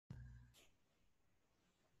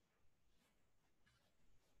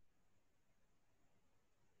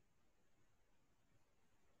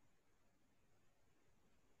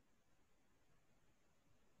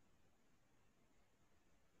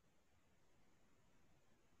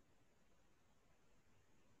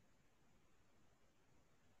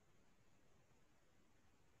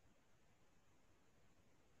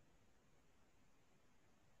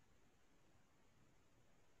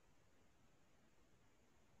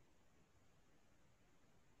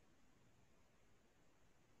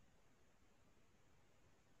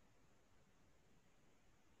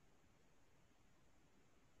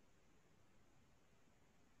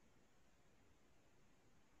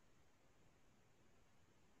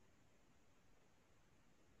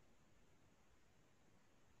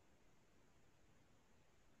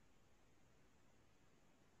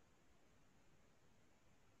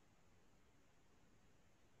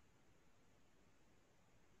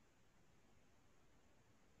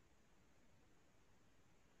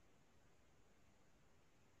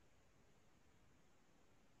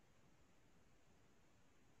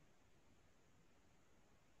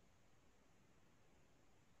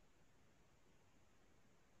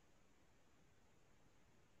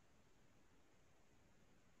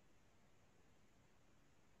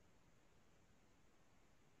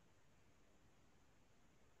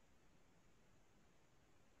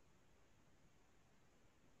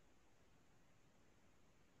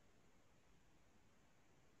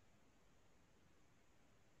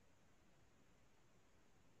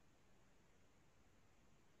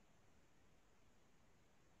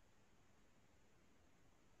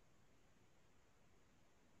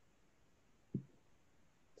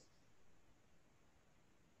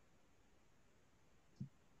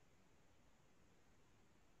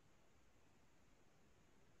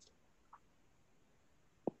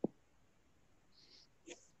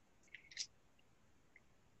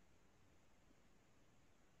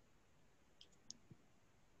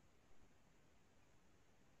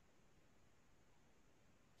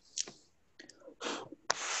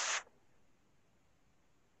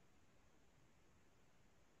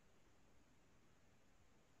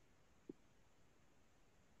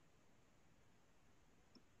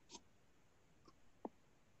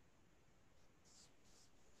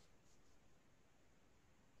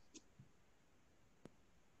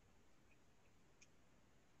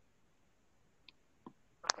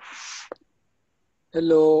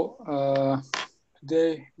Hello,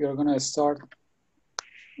 today we are going to start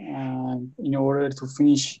in order to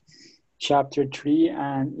finish chapter 3,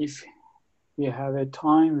 and if we have a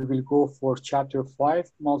time, we will go for chapter 5,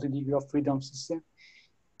 multi-degree of freedom system.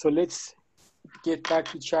 So let's get back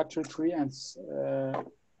to chapter 3 and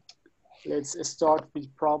let's start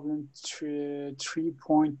with problem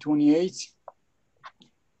 3.28.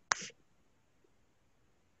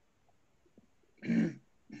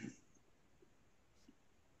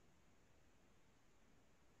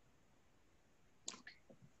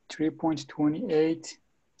 3.28.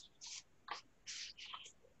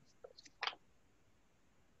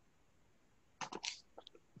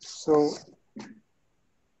 So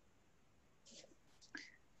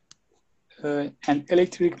an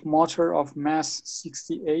electric motor of mass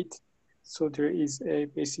 68. So there is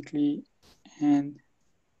basically an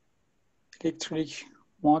electric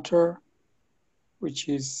motor which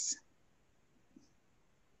is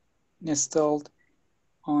installed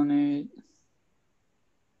on a,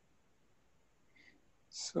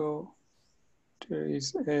 so there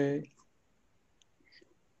is a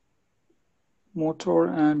motor,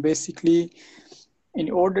 and basically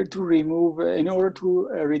in order to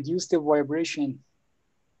reduce the vibration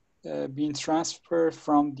being transferred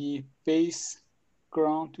from the base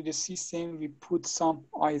ground to the system, we put some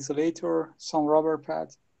isolator, some rubber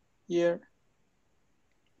pad here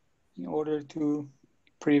in order to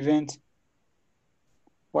prevent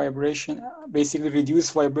vibration, basically reduce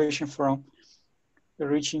vibration from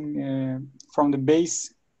reaching from the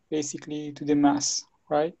base basically to the mass,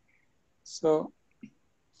 right? So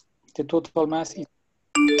the total mass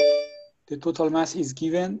is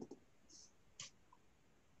given.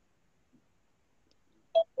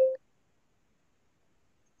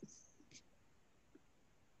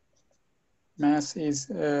 Mass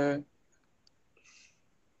is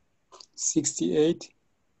 68.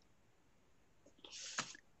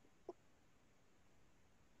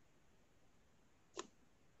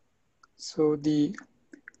 So this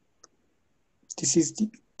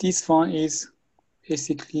one is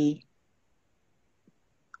basically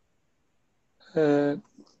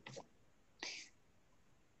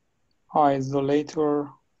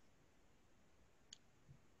isolator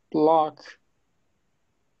block.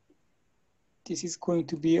 This is going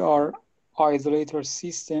to be our isolator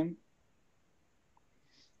system.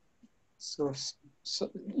 So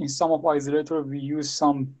in some of isolator, we use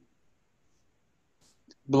some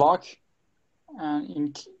block, and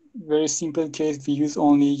in very simple case, we use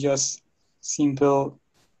only just simple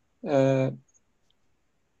mass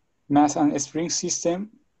and spring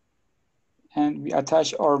system, and we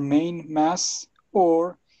attach our main mass,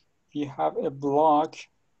 or we have a block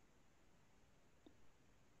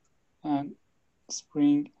and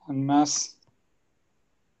spring and mass,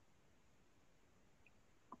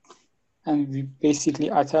 and we basically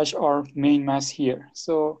attach our main mass here.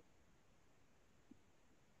 So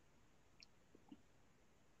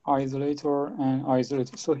isolator and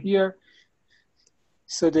isolator. So here,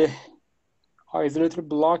 so the isolator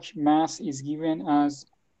block mass is given as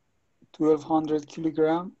 1200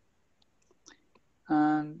 kilogram,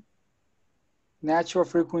 and natural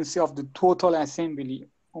frequency of the total assembly,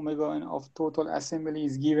 omega n of total assembly,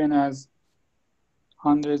 is given as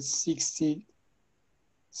 160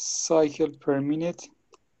 cycle per minute.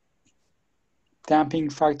 Damping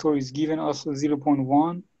factor is given also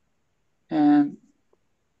 0.1, and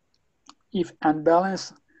if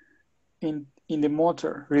unbalance in the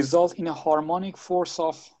motor result in a harmonic force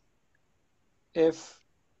of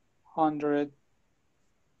F100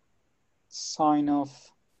 sine of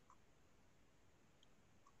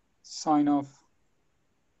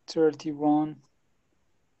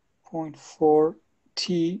 31.4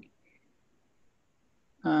 T,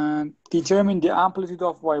 and determine the amplitude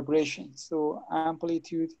of vibration. So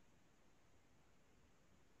amplitude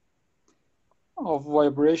of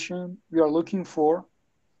vibration we are looking for,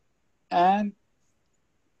 and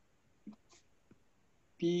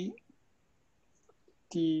B,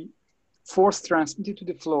 the force transmitted to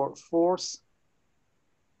the floor, force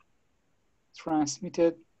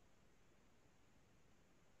transmitted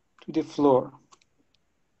to the floor.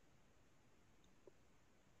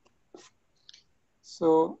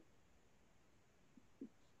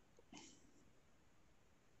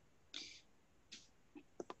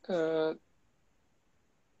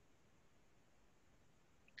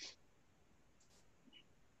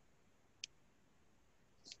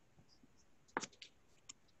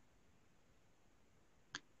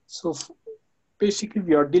 So basically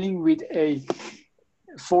we are dealing with a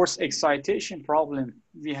force excitation problem.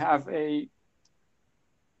 We have a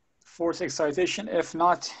force excitation F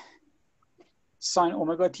naught sine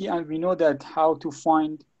omega t, and we know that how to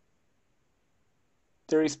find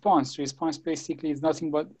the response. The response basically is nothing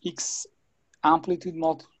but x amplitude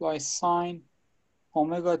multiplied sine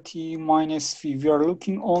omega t minus phi. We are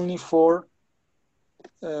looking only for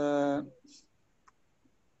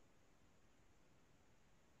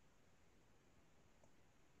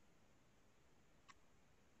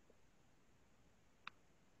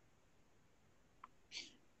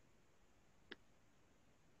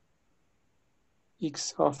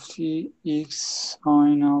x of t, x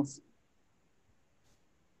sine of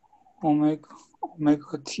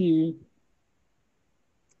omega t,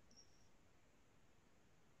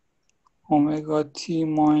 omega t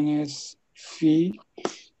minus phi.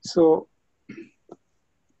 So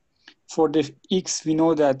for the x, we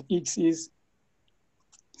know that x is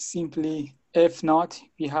simply f naught.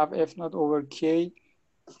 We have f naught over k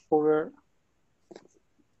over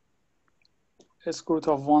square root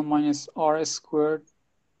of 1 minus r squared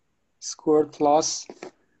plus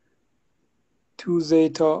 2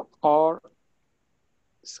 zeta r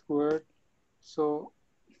squared. So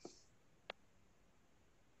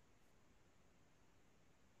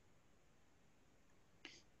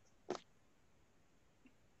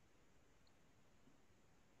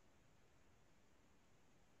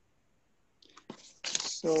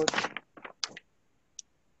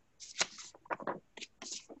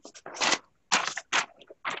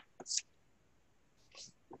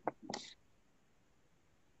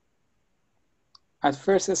at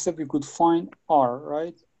first step we could find r,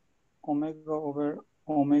 right? Omega over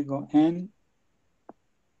omega n,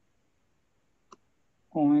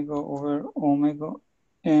 omega over omega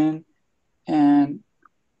n, and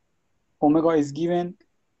omega is given.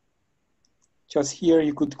 Just here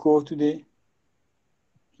you could go to the,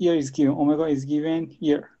 here is given, omega is given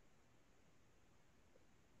here.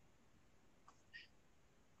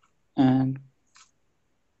 And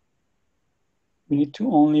we need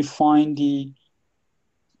to only find the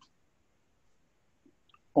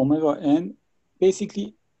omega n.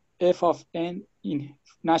 Basically, f of n in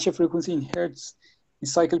natural frequency in hertz in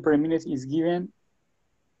cycle per minute is given.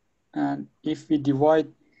 And if we divide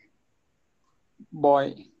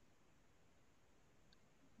by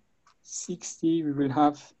 60, we will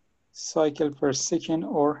have cycle per second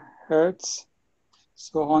or hertz.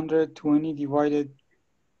 So 120 divided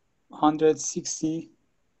 160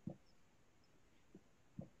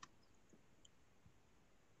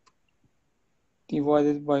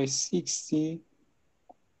 divided by 60,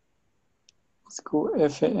 let's go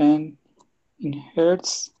Fn in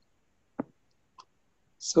hertz.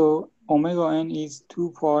 So omega n is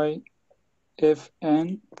 2 pi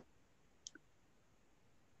Fn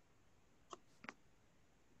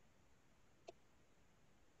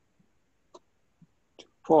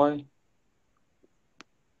pi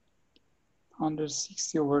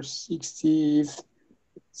 160 over 60 is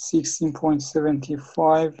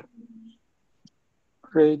 16.75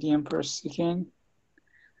 radian per second.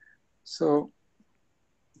 So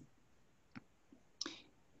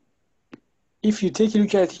if you take a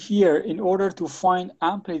look at here, in order to find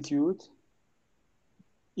amplitude,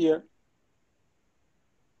 here,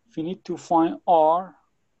 we need to find R,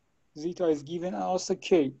 zeta is given, and also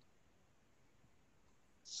K.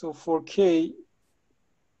 So for K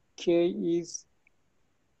is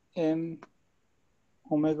m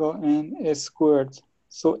omega n s squared.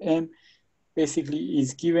 So m basically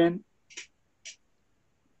is given,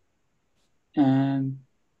 and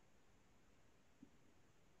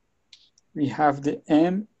we have the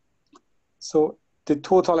m. So the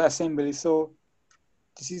total assembly. So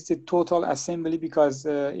this is the total assembly, because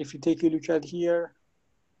if you take a look at here,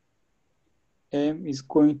 m is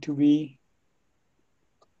going to be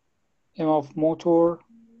m of motor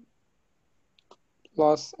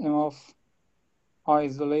plus m of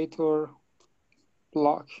isolator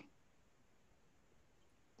block.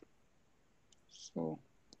 So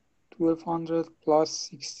 1200 plus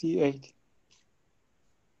 68.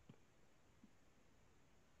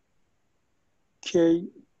 K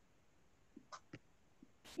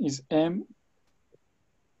is m.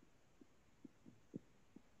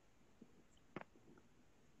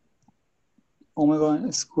 Omega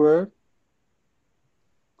n squared.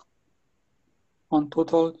 On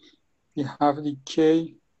total, we have the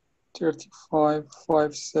K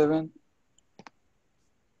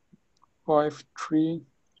 35.5753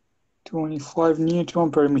 25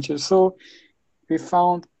 Newton per meter. So we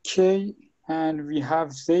found K, and we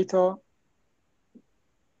have zeta,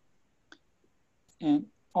 and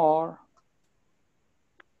R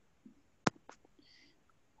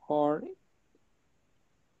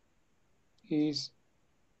is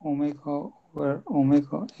omega over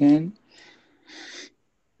omega n.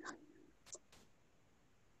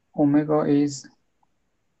 Omega is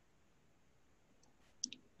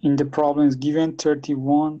in the problem is given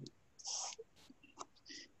 31.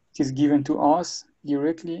 It is given to us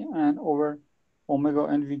directly, and over omega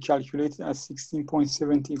n we calculated as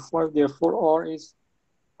 16.75. Therefore, R is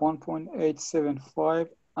 1.875.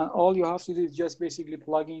 And all you have to do is just basically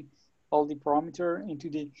plugging all the parameter into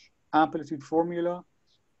the amplitude formula.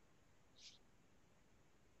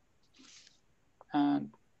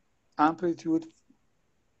 And amplitude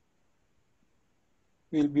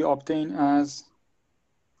will be obtained as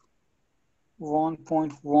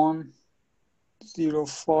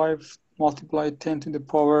 1.105 multiplied 10 to the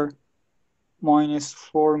power minus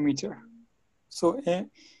 4 meter. So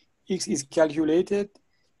X is calculated.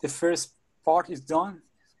 The first part is done.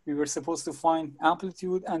 We were supposed to find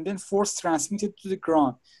amplitude and then force transmitted to the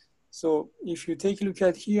ground. So if you take a look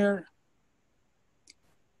at here,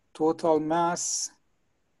 total mass,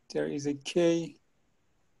 there is a K,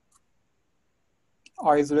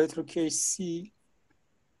 isolator KC.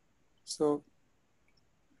 So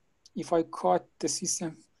if I cut the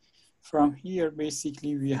system from here,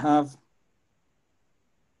 basically we have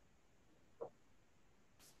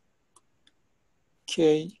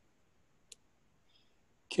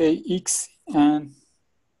Kx and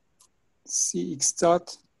Cx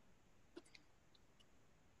dot,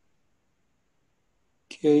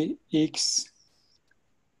 Kx,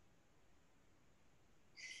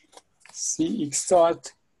 Cx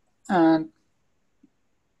dot, and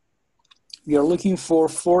we are looking for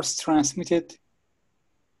force transmitted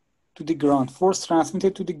to the ground. Force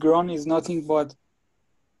transmitted to the ground is nothing but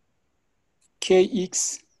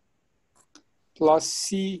Kx plus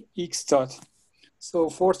Cx dot. So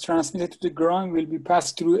force transmitted to the ground will be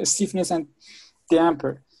passed through a stiffness and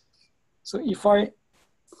damper. So if I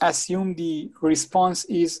assume the response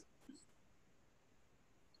is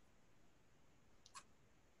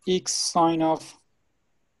X sine of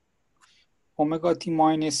omega t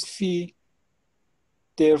minus phi,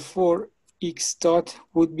 therefore X dot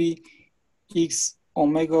would be X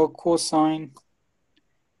omega cosine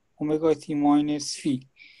omega t minus phi.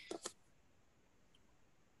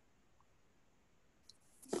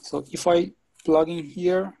 So if I plug in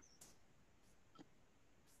here,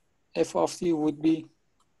 f of t would be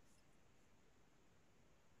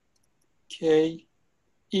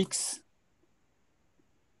Kx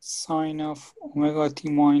sine of omega t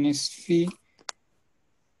minus phi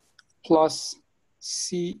plus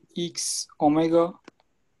Cx omega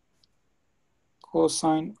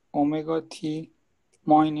cosine omega t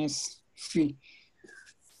minus phi.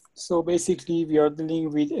 So basically we are dealing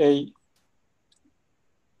with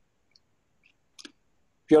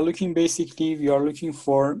we are looking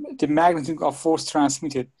for the magnitude of force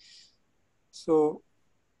transmitted. So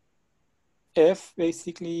F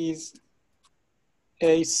basically is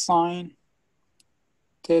A sine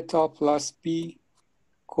theta plus B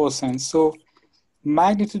cosine. So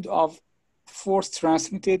magnitude of force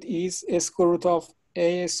transmitted is square root of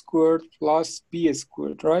A squared plus B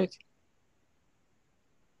squared, right?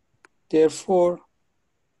 Therefore,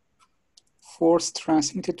 force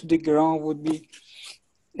transmitted to the ground would be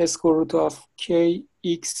square root of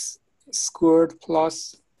Kx squared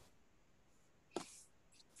plus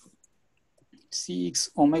Cx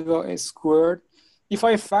omega squared. If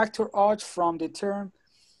I factor out from the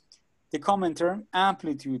common term,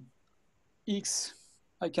 amplitude, X,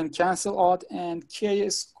 I can cancel out, and K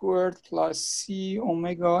squared plus C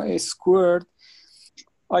omega squared.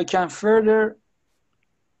 I can further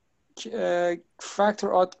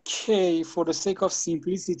factor out K for the sake of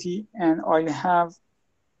simplicity, and I have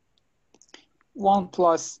 1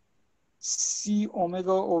 plus C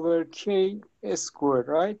omega over K squared,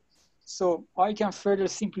 right? So I can further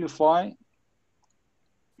simplify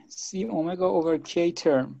C omega over K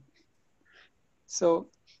term. So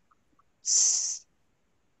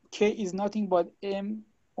K is nothing but M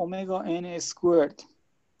omega N squared.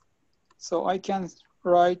 So I can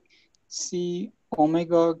write C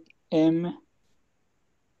omega M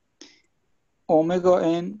omega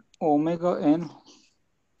N,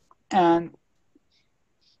 and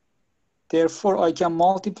therefore I can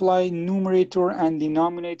multiply numerator and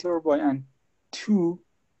denominator by 2,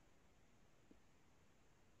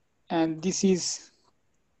 and this is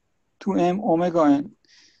 2m omega n.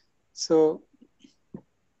 So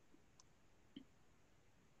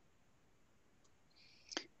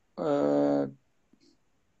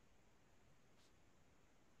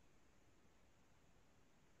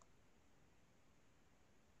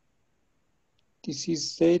this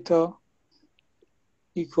is zeta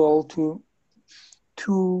equal to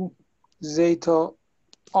 2 zeta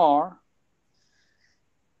r.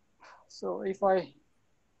 So if I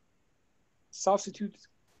substitute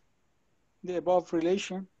the above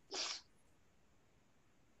relation,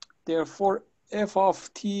 therefore f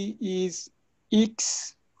of t is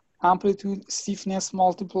x amplitude stiffness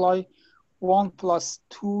multiply 1 plus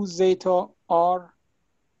 2 zeta r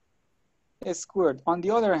squared. On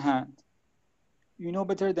the other hand, you know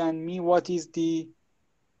better than me what is the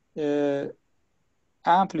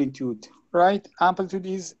amplitude, right? Amplitude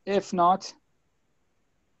is f naught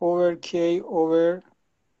over k over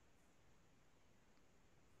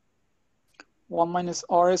 1 minus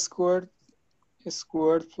r squared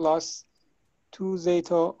plus 2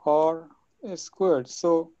 zeta r squared.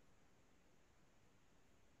 So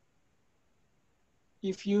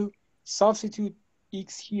if you substitute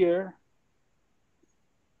x here,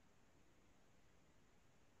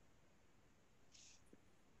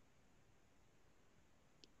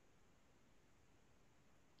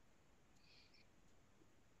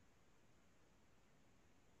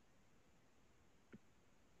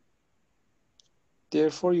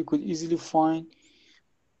 therefore you could easily find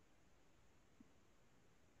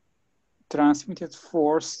transmitted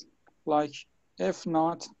force like F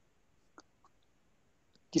naught.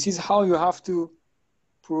 This is how you have to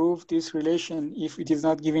prove this relation if it is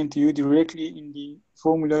not given to you directly in the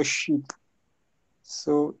formula sheet.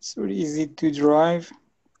 So it's very easy to derive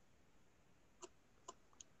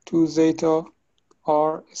 2 zeta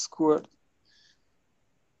r squared.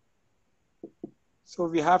 So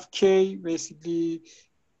we have k basically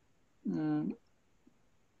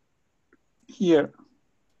here.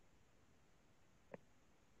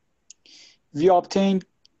 We obtained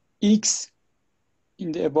x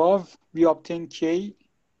in the above, we obtained k.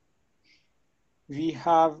 We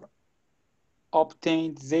have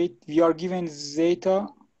obtained zeta, we are given zeta,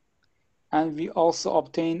 and we also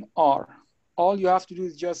obtain r. All you have to do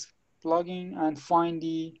is just plug in and find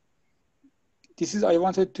the, this is, I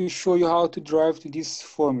wanted to show you how to derive to this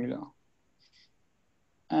formula.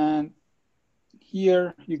 And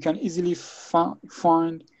here you can easily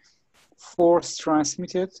find force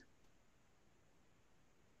transmitted.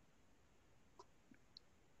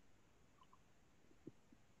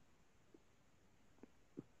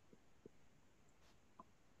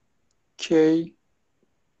 K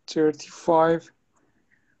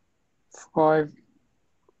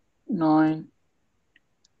 35.59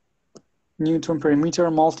 Newton per meter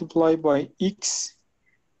multiplied by x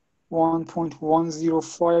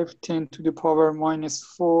 1.105 10 to the power minus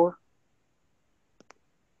 4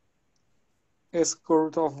 square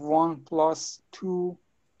root of 1 plus 2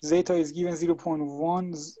 zeta is given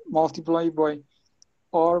 0.1 multiplied by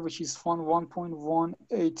r, which is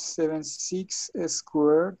 1.1876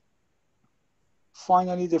 squared.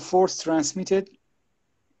 Finally, the force transmitted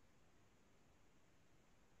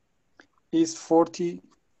is 42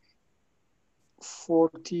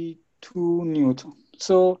 Newton.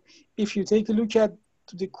 So if you take a look at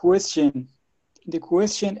the question,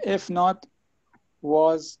 F naught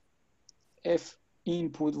was, F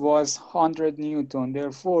input was 100 Newton.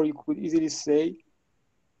 Therefore, you could easily say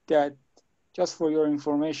that, just for your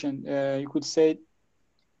information, you could say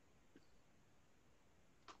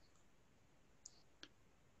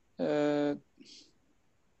the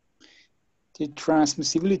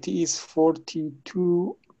transmissibility is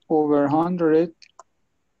 42 over 100,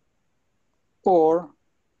 or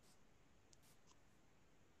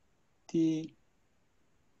the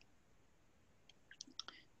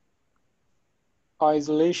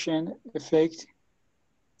isolation effect,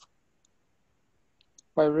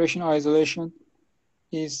 vibration isolation,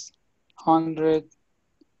 is 100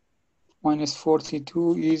 minus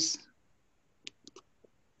 42 is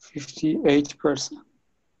 58%.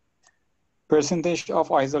 Percentage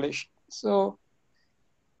of isolation. So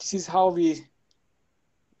this is how we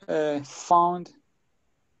have found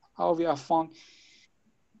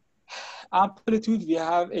amplitude. We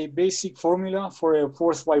have a basic formula for a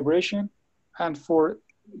force vibration, and for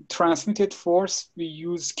transmitted force we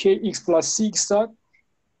use kx plus c dot,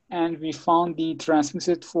 and we found the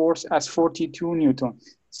transmitted force as 42 Newton.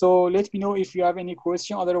 So let me know if you have any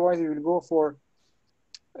question. Otherwise, we will go for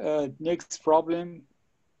next problem,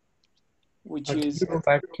 which is. Can you go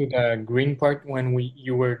back to the green part when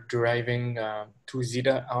you were deriving 2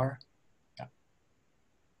 zeta r? Yeah.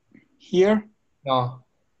 Here? No,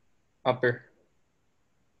 upper.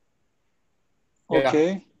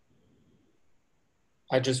 Okay. Yeah.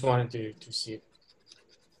 I just wanted to see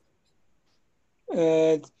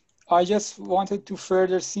it. I just wanted to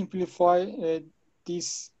further simplify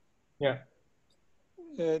this. Yeah.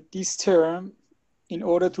 This term in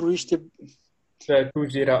order to reach the 2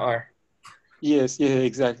 zeta r. Yes, yeah,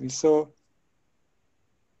 exactly. So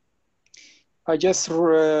I just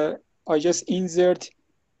insert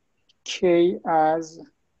k as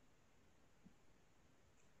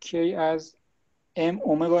m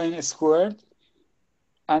omega n squared,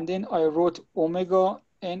 and then I wrote omega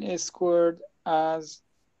n squared as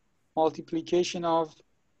multiplication of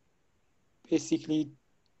basically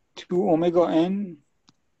 2 omega n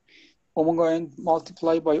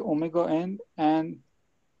multiplied by omega n, and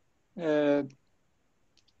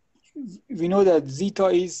we know that zeta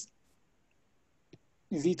is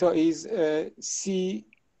c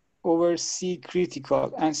over c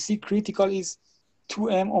critical, and c critical is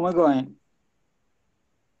 2m omega n.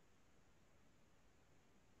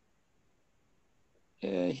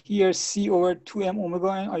 Here c over 2m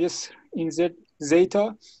omega n, I just insert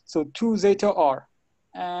zeta, so 2 zeta r.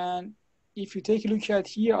 And if you take a look at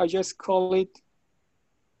here, I just call it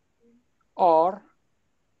r.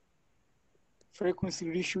 Frequency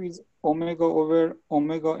ratio is omega over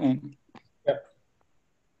omega n. Yep.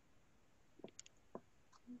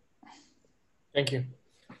 Thank you.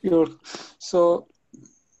 So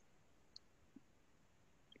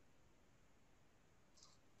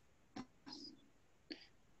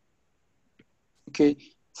okay,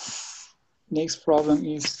 next problem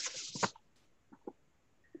is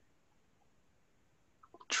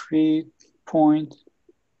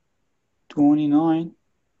 3.29.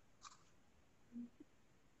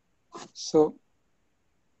 So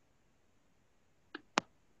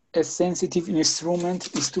a sensitive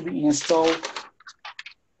instrument is to be installed.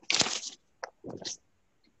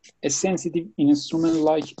 A sensitive instrument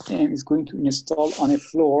like M is going to install on a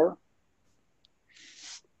floor.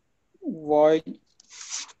 Y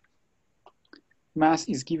mass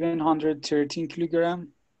is given 113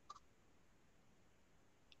 kilogram.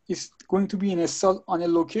 It's going to be installed on a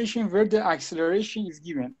location where the acceleration is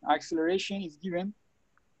given. Acceleration is given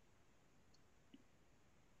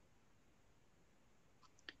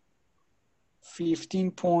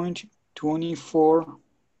 15.24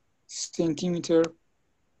 centimeter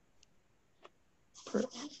per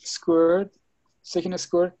second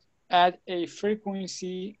squared at a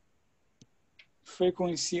frequency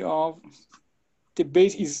of, the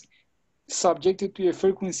base is subjected to a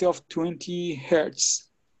frequency of 20 hertz.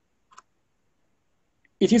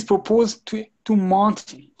 It is proposed to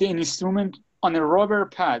mount the instrument on a rubber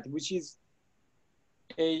pad, which is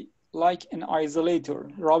like an isolator.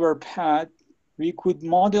 Rubber pad, we could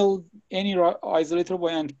model any isolator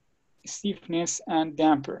by an stiffness and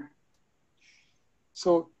damper.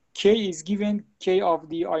 So K is given, K of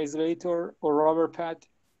the isolator or rubber pad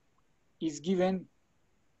is given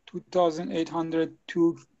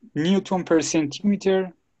 2,802 Newton per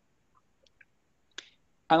centimeter.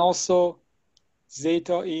 And also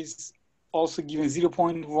zeta is also given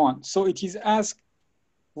 0.1. So it is asked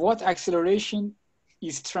what acceleration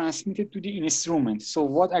is transmitted to the instrument. So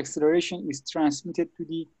what acceleration is transmitted to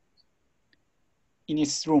the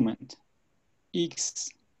instrument? X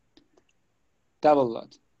double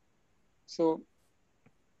dot. So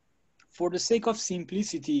for the sake of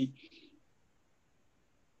simplicity,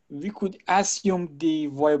 we could assume the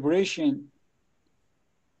vibration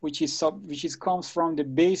which comes from the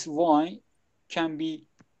base Y can be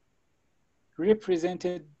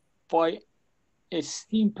represented by a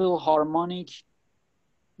simple harmonic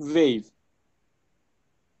wave.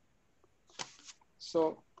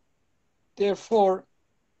 So therefore,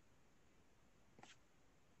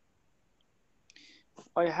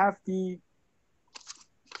 I have the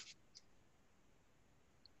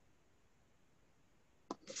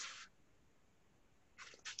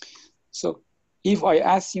so if I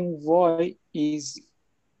assume Y is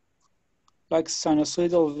like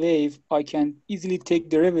sinusoidal wave, I can easily take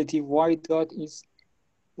derivative. Y dot is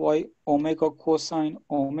Y omega cosine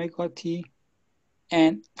omega t,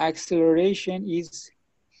 and acceleration is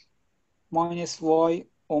minus Y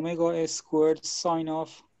omega s squared sine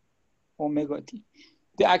of omega t.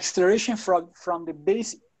 The acceleration from the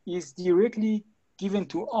base is directly given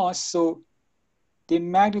to us, so the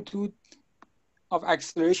magnitude of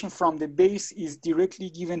acceleration from the base is directly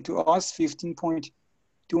given to us,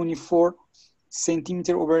 15.24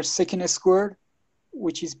 centimeter over second squared,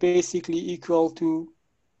 which is basically equal to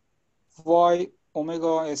Y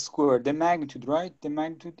omega s squared, the magnitude, right? The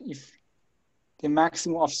magnitude, if the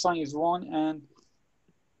maximum of sine is 1, and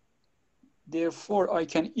therefore I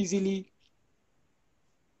can easily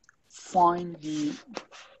find the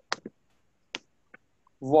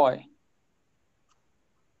Y.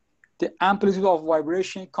 The amplitude of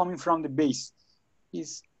vibration coming from the base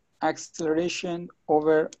is acceleration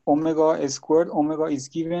over omega s squared. Omega is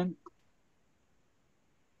given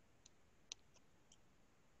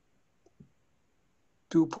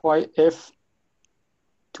 2 pi f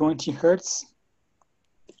 20 hertz.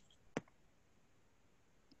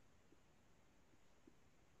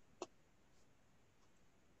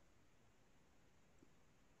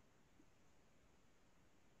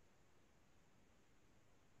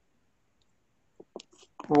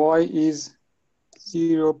 Y is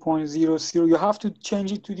 0.00. You have to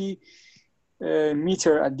change it to the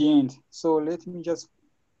meter at the end. So let me just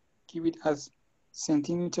give it as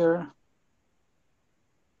centimeter.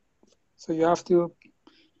 So you have to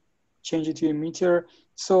change it to a meter.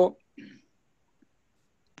 So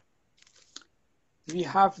we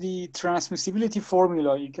have the transmissibility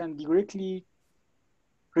formula. You can directly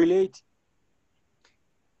relate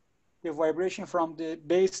the vibration from the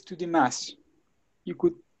base to the mass. You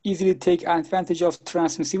could easily take advantage of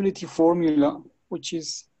transmissibility formula, which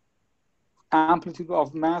is amplitude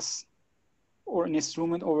of mass or an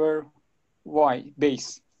instrument over Y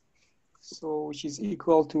base. So which is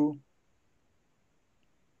equal to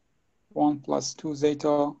 1 plus 2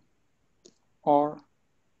 zeta R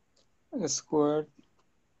squared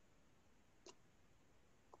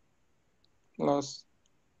plus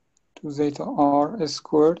 2 zeta R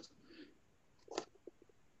squared.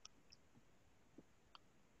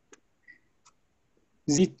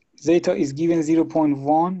 Zeta is given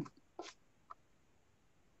 0.1,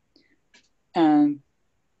 and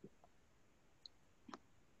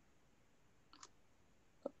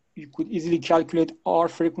you could easily calculate R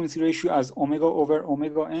frequency ratio as omega over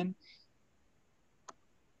omega n.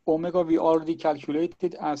 Omega we already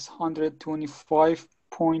calculated as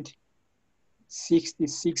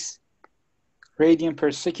 125.66 radian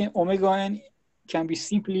per second. Omega n can be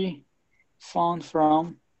simply found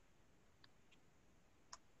from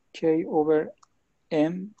K over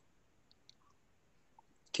M.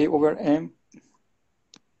 K over M.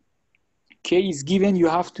 K is given, you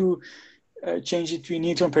have to change it to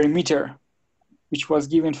Newton per meter, which was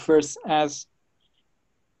given first as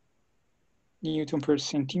Newton per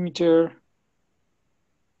centimeter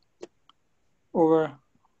over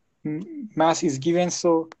mass is given.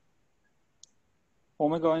 So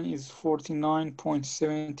omega n is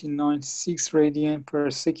 49.796 radian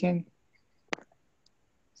per second.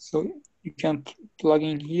 So you can plug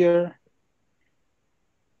in here.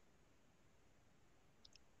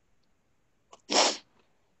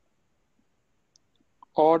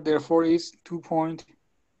 R therefore is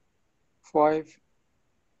 2.5.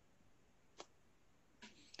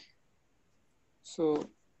 So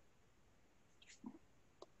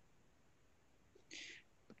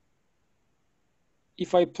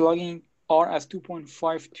if I plug in R as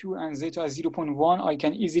 2.52 and zeta as 0.1, I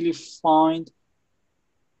can easily find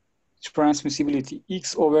transmissibility,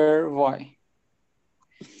 X over Y.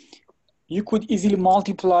 You could easily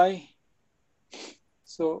multiply.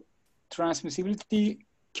 So transmissibility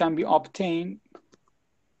can be obtained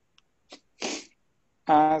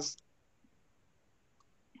as,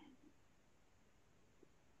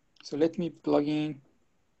 so let me plug in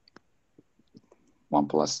 1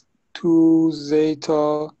 plus 2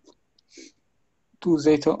 zeta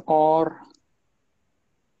R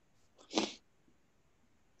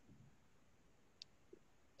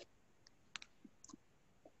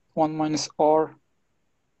 1 minus R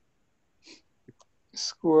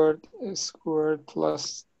squared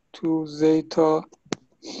plus 2 zeta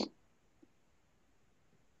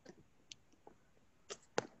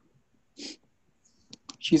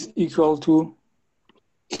which is equal to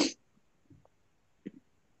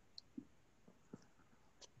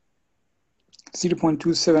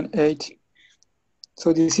 0.278.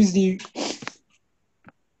 So this is the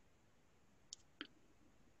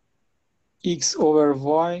X over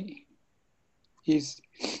Y is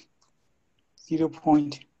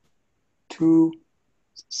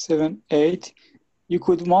 0.278. You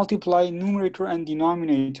could multiply numerator and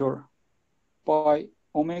denominator by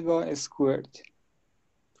omega squared.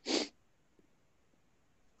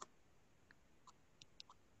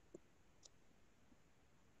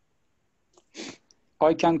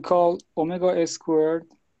 I can call omega squared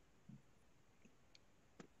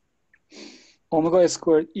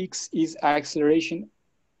X is acceleration,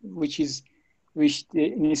 which the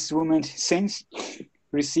instrument sends,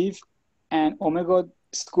 receive, and omega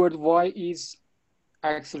squared Y is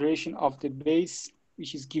acceleration of the base,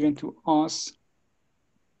 which is given to us.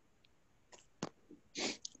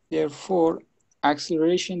 Therefore,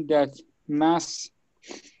 acceleration that mass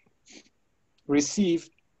received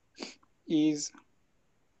is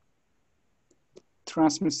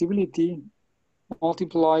transmissibility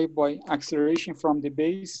multiplied by acceleration from the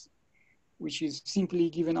base, which is simply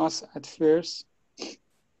given us at first.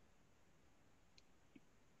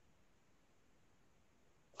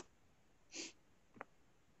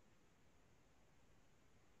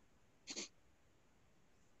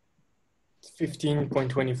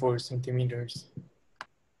 15.24 centimeters.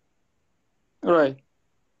 Right.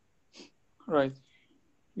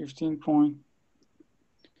 15 point.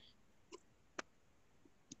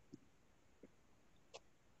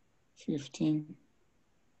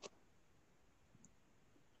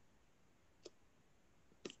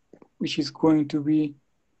 Which is going to be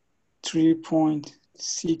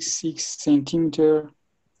 3.66 centimeter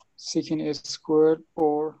second squared,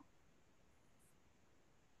 or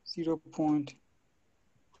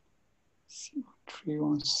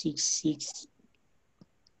 0.3166.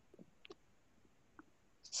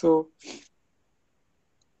 So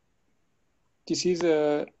this is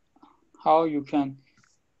how you can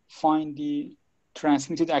find the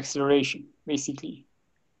transmitted acceleration, basically.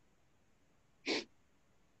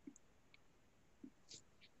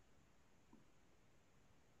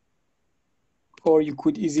 Or you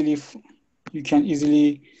can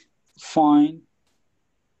easily find,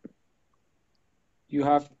 you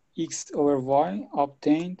have x over y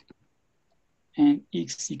obtained, and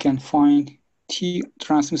x you can find t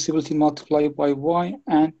transmissibility multiplied by y,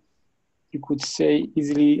 and you could say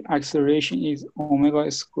easily acceleration is omega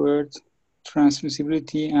squared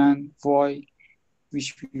transmissibility and y,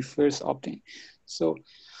 which we first obtained. So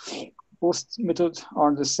both methods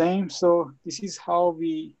are the same. So this is how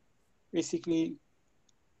we basically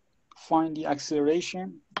find the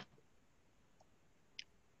acceleration.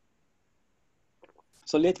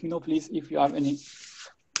 So let me know, please, if you have any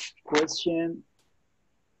question.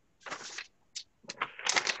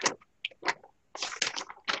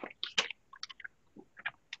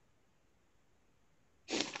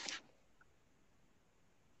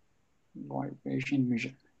 Vibration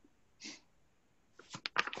measure.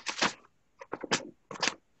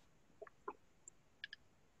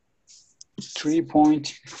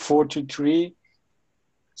 .43.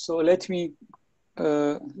 So let's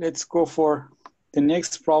go for the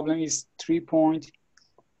next problem. Is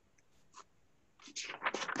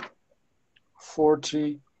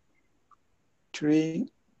 3.43.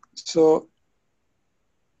 So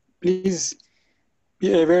please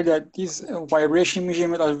be aware that these vibration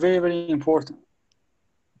measurements are very, very important.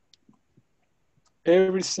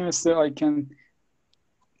 Every semester I can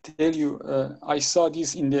tell you, I saw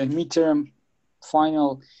this in the midterm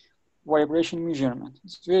final vibration measurement.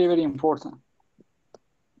 It's very, very important.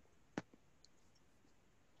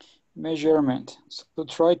 Measurement. So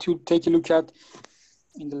try to take a look at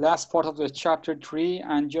in the last part of the chapter 3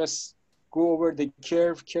 and just go over the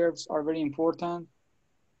curve. Curves are very important.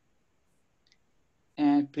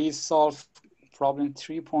 And please solve problem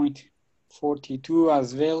 3.42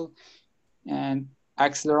 as well. And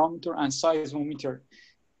accelerometer and seismometer.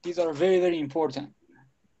 These are very, very important.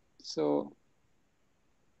 So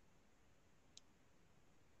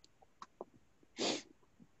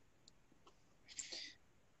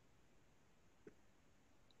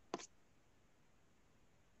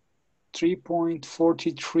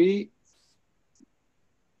 .43.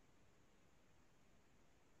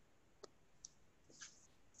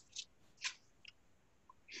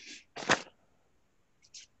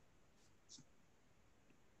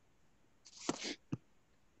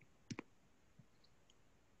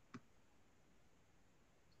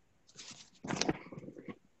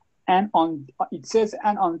 And on it says,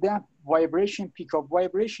 and on that vibration pickup.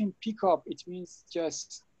 Vibration pickup, it means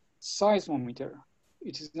just seismometer.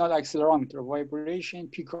 It is not accelerometer. Vibration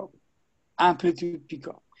pickup, amplitude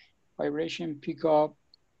pickup. Vibration pickup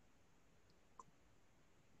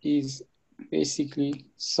is basically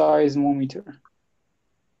seismometer.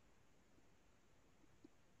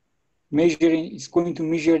 Measuring, it's going to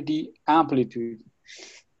measure the amplitude.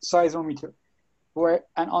 Seismometer. Where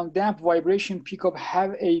an undamped vibration pickup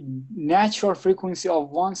have a natural frequency of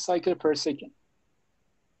 1 cycle per second.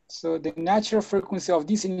 So the natural frequency of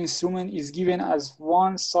this instrument is given as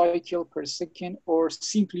 1 cycle per second, or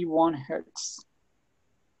simply 1 hertz.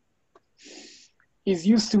 Is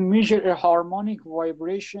used to measure a harmonic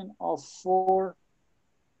vibration of 4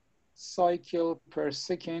 cycle per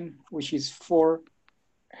second, which is 4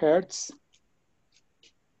 hertz.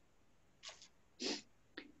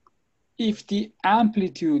 If the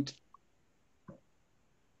amplitude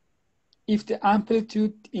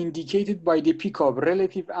indicated by the pickup,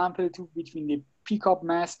 relative amplitude between the pickup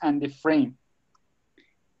mass and the frame,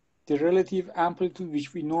 the relative amplitude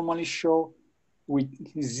which we normally show with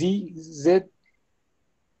Z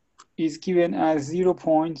is given as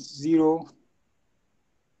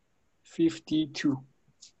 0.052.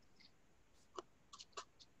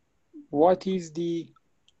 What is the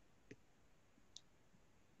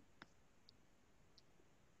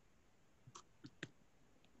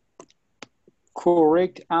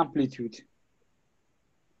correct amplitude?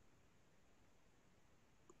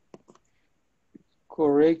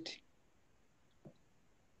 correct.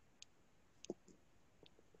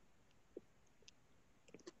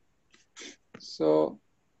 So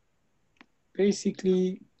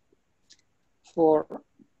basically for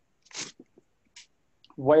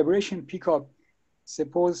vibration pickup,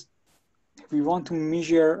 suppose we want to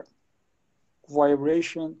measure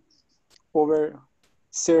vibration over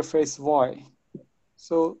surface Y.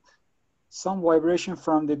 So some vibration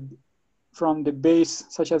from the base,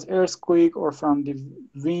 such as earthquake or from the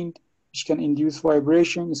wind, which can induce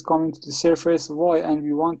vibration, is coming to the surface Y, and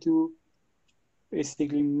we want to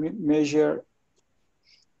basically measure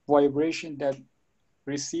vibration that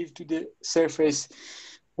received to the surface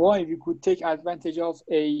Y. We could take advantage of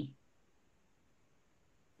a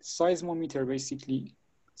seismometer, basically.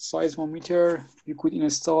 Seismometer you could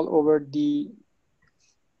install over the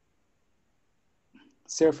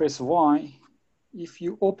surface Y. If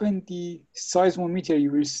you open the seismometer,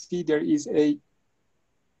 you will see there is a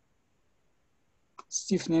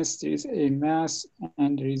stiffness, there is a mass,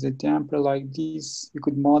 and there is a damper like this. You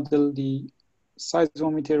could model the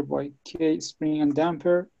seismometer by K, spring and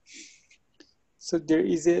damper. So there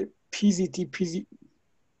is a piezoelectric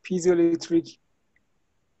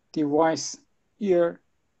device here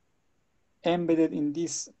embedded in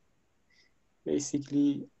this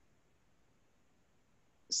basically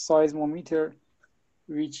seismometer,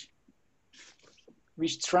 which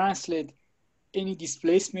translate any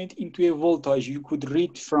displacement into a voltage. You could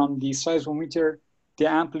read from the seismometer the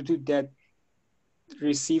amplitude that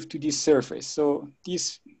received to this surface. So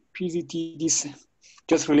this PZT, this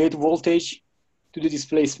just relate voltage to the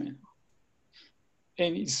displacement.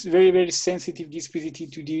 And it's very, very sensitive, this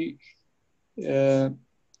PZT, to the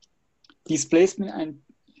displacement, and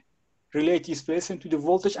relate displacement to the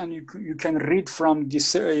voltage, and you can read from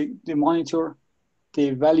this, the monitor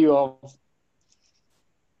the value of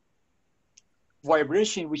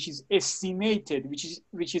vibration, which is estimated,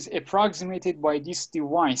 which is approximated by this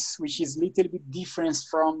device, which is little bit different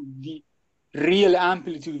from the real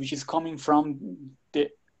amplitude, which is coming from the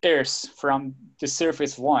Earth, from the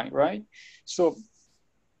surface Y, right? So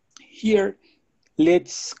here,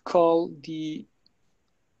 let's call the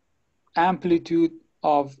amplitude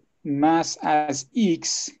of mass as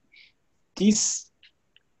X. This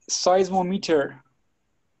seismometer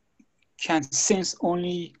can sense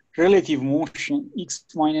only relative motion, X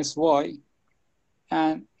minus Y.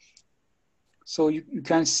 And so you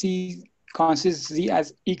can see consistency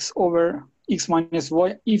as X over X minus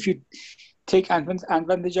Y. If you take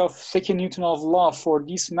advantage of second Newton's law for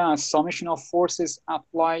this mass, summation of forces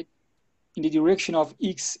applied in the direction of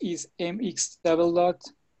X is mx double dot,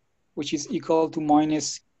 which is equal to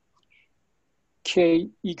minus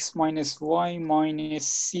kx minus y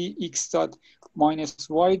minus cx dot minus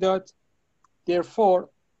y dot. Therefore,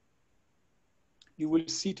 you will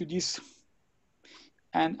see to this,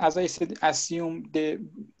 and as I said, assume the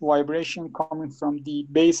vibration coming from the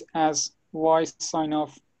base as y sine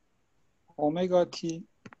of omega t,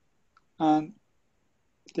 and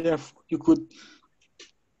therefore you could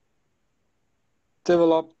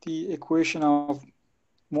develop the equation of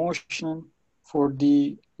motion for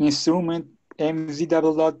the instrument mz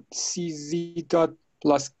double dot cz dot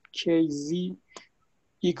plus kz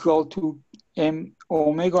equal to m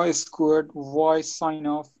omega squared y sine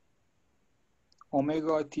of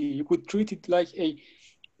omega t. You could treat it like a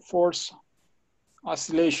force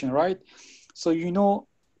oscillation, right? So you know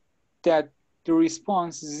that the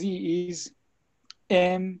response z is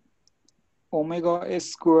m omega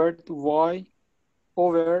squared y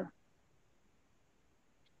over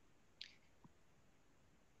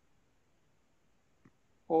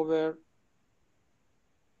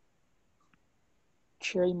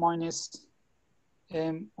k minus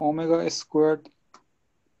m omega squared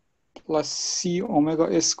plus c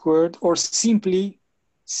omega squared, or simply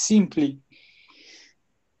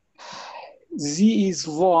z is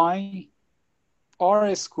y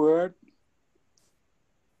r squared.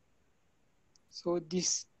 So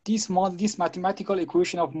this mathematical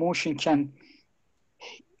equation of motion can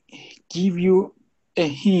give you a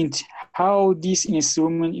hint how this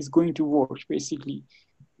instrument is going to work, basically,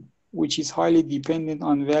 which is highly dependent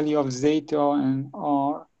on value of zeta and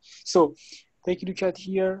r. So take a look at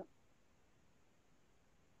here.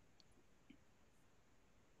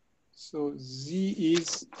 So z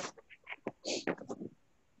is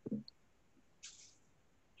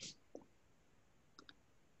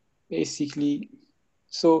basically,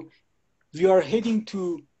 so we are heading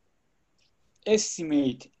to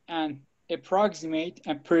estimate and approximate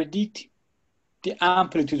and predict the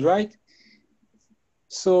amplitude, right?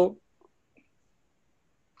 So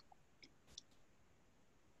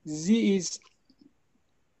z is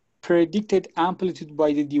predicted amplitude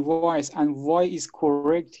by the device and y is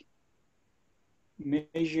correct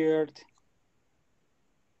measured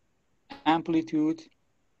amplitude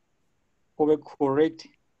over correct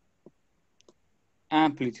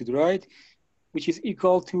amplitude, right? Which is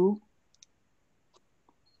equal to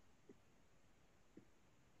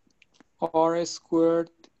r squared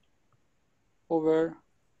over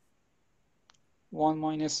 1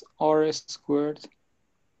 minus r squared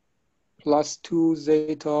plus 2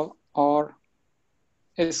 zeta r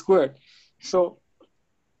squared. So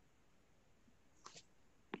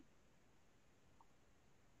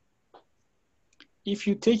if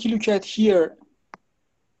you take a look at here,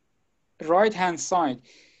 right hand side,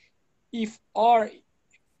 if r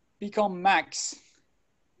become max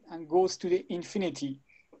and goes to the infinity,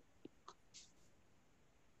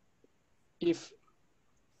 if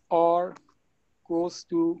r goes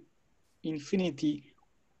to infinity,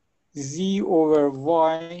 z over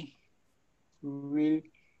y will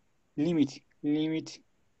limit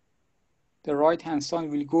the right hand side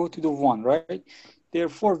will go to the 1, right?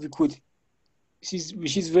 Therefore we could,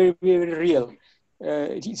 which is very, very real.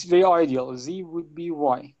 It's very ideal. Z would be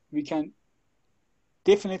y. We can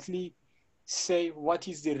definitely say what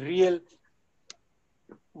is the real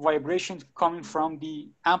vibration coming from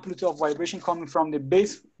the amplitude of vibration coming from the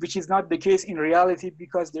base, which is not the case in reality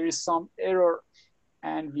because there is some error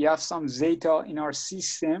and we have some zeta in our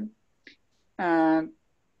system. And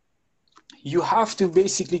you have to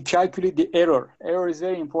basically calculate the error. Error is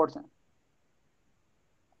very important.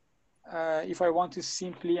 If I want to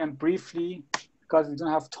simply and briefly, because we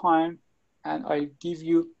don't have time, and I give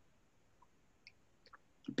you,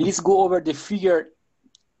 please go over the figure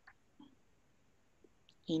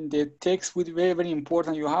in the text with very, very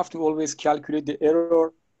important. You have to always calculate the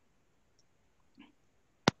error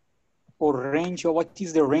or range, or what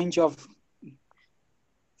is the range of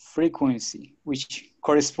frequency which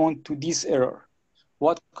correspond to this error.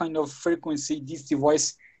 What kind of frequency this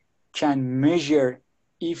device can measure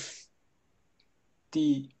if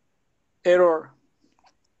the error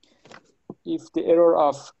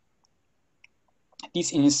of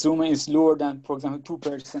this instrument is lower than, for example,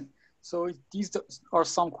 2%. So these are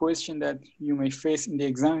some questions that you may face in the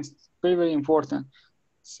exam. It's very, very important.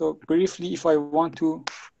 So briefly, if I want to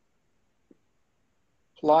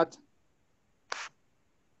plot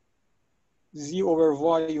z over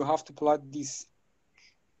y, you have to plot this.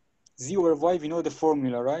 Z over y, we know the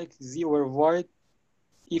formula, right? Z over y,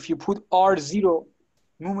 if you put R0,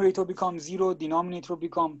 numerator becomes 0, denominator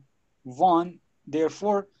becomes 1.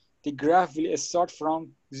 Therefore, the graph will start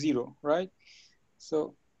from 0, right?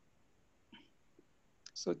 So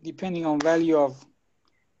depending on value of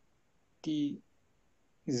the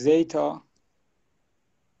zeta,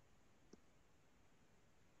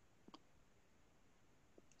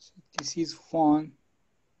 so this is 1.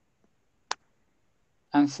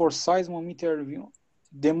 And for seismometer,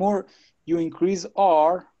 the more you increase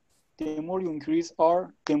R, the more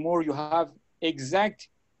you have exact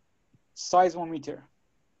seismometer,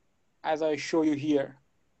 as I show you here.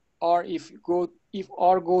 Or if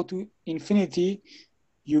R go to infinity,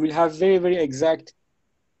 you will have very, very exact,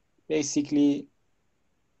 basically,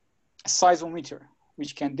 seismometer,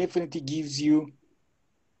 which can definitely gives you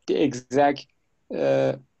the exact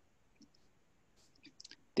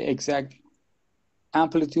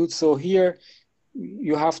amplitude. So here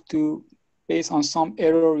you have to, based on some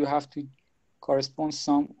error, you have to correspond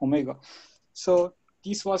some omega. So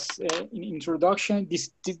this was an introduction.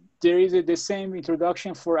 There is the same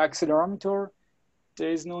introduction for accelerometer.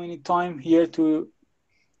 There is no any time here to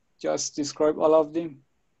just describe all of them.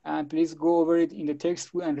 And please go over it in the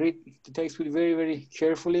textbook and read the textbook very, very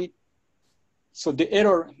carefully. So the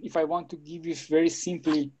error, if I want to give you very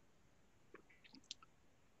simply,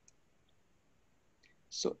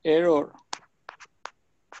 so error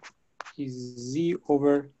is z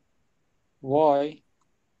over y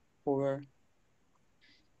over,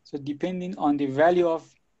 so depending on the value of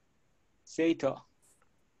zeta,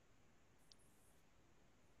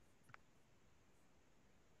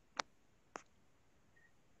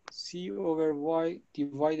 c over y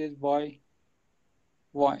divided by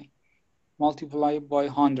y multiplied by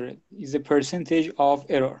 100 is the percentage of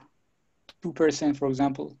error, 2%, for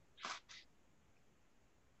example.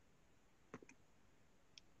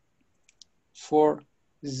 For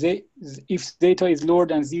if zeta is lower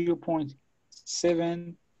than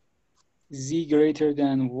 0.7, z greater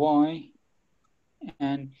than y,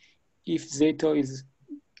 and if zeta is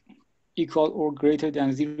equal or greater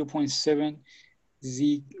than 0.7,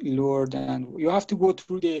 z lower than, you have to go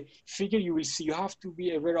through the figure, you will see, you have to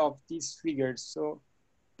be aware of these figures. So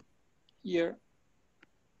here,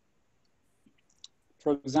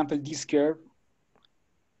 For example, this curve,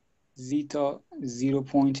 zeta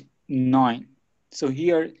 0.9. So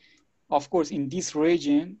here, of course, in this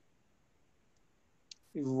region,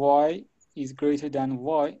 y is greater than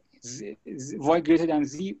y, y greater than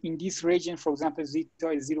z. In this region, for example, zeta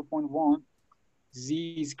is 0.1,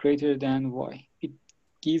 z is greater than y. It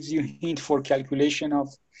gives you a hint for calculation of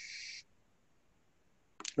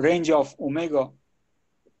range of omega.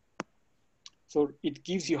 So it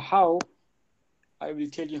gives you how. I will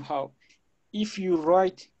tell you how. If you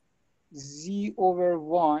write z over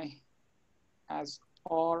y as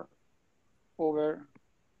r over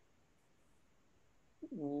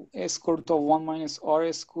s square root of 1 minus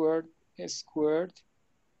r squared s squared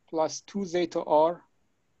plus 2 zeta r.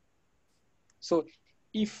 So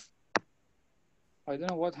if, I don't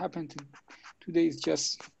know what happened today, is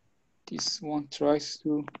just this one tries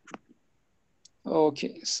to,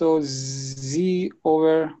 okay, so z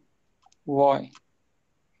over y.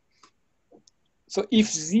 So if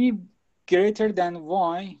z greater than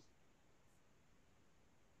y,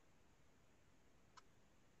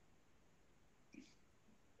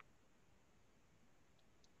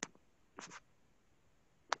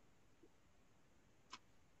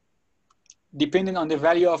 depending on the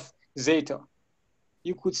value of zeta,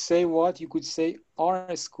 you could say what? You could say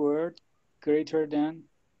r squared greater than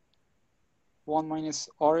 1 minus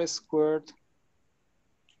r squared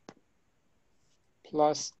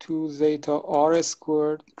plus 2 zeta r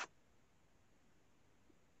squared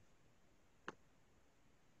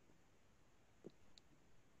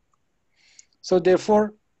so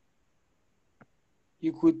therefore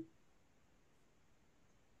you could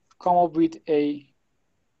come up with a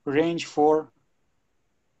range for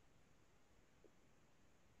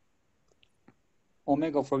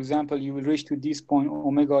omega. For example, you will reach to this point,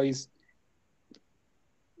 omega is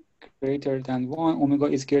greater than 1, omega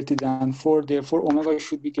is greater than 4, therefore omega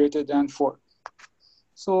should be greater than 4.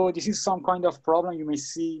 So this is some kind of problem you may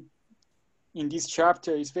see in this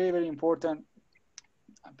chapter. It's very, very important.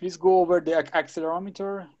 Please go over the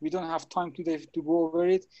accelerometer. We don't have time today to go over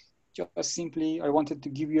it. Just simply, I wanted to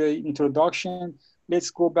give you an introduction. Let's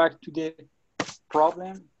go back to the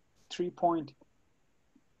problem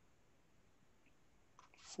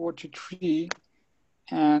 3.43,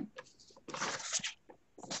 and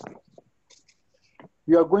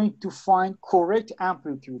we are going to find correct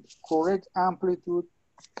amplitude. Correct amplitude.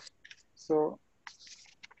 So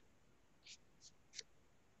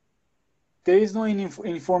there is no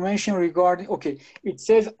information regarding, okay, it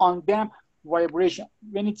says undamped vibration.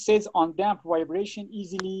 When it says undamped vibration,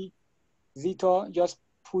 easily zeta just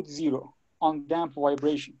put 0. Undamped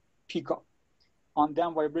vibration, pick up.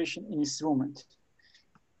 Undamped vibration in instrument.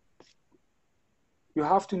 You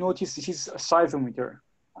have to notice this is a seismometer,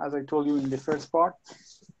 as I told you in the first part.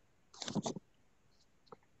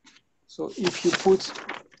 So if you put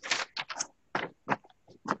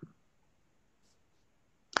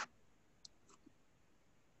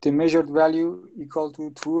the measured value equal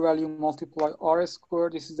to true value multiply r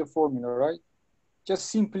squared, this is the formula, right? Just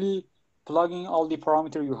simply plugging all the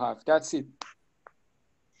parameters you have. That's it.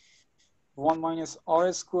 1 minus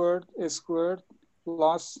r squared s squared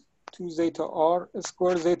plus 2 zeta r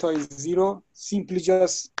squared. Zeta is 0. Simply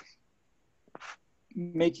just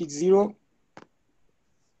make it 0.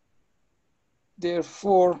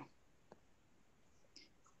 Therefore,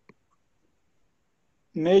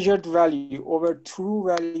 measured value over true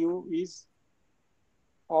value is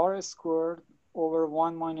r squared over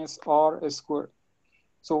 1 minus r squared.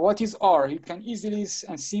 So what is r? You can easily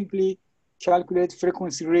and simply calculate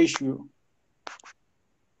frequency ratio.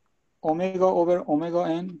 Omega over omega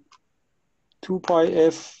n, 2 pi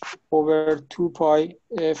f over 2 pi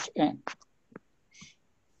fn.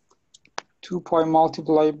 2 pi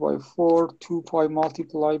multiplied by 4, 2 pi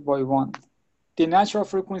multiplied by 1. The natural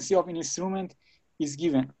frequency of an instrument is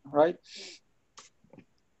given, right?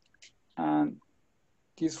 And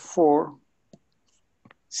this 4,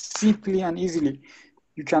 simply and easily,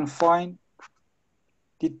 you can find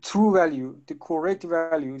the true value, the correct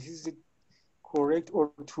value. This is the correct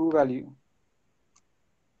or true value,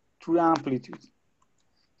 true amplitude,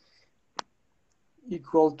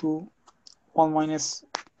 equal to 1 minus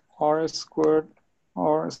r squared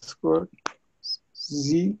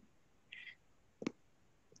z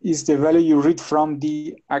is the value you read from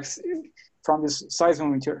the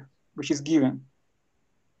seismometer, which is given.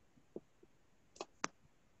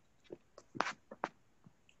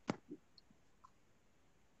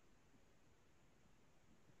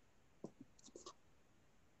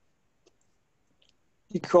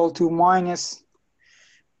 Equal to minus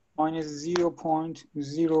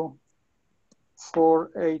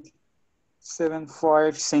 0.048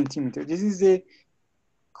 0.75 centimeter. This is the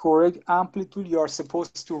correct amplitude you are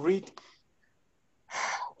supposed to read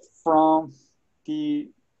from this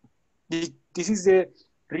is the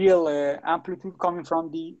real amplitude coming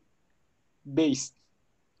from the base,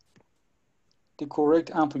 the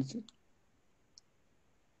correct amplitude.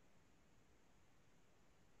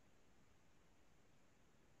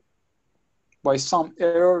 By some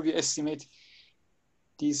error, we estimate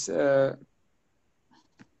this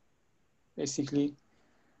basically.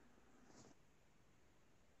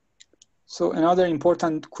 So another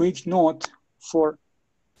important quick note for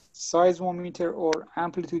seismometer or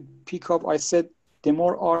amplitude pickup, I said the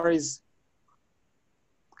more R is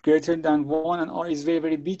greater than 1 and R is very,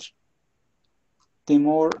 very big, the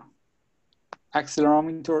more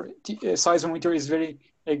accelerometer, seismometer is very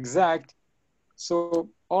exact. So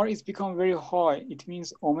R is become very high. It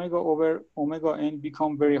means omega over omega n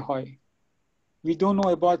become very high. We don't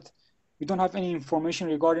have any information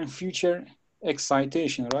regarding future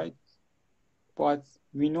excitation, right? But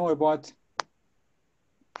we know about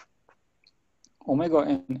omega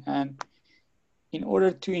n, and in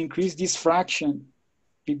order to increase this fraction,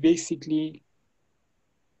 we basically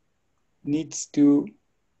needs to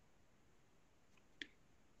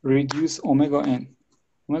reduce omega n.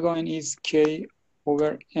 Omega n is k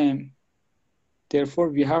over m. Therefore,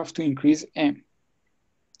 we have to increase m.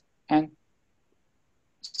 And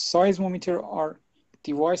seismometer are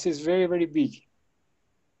devices very, very big.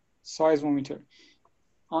 Seismometer.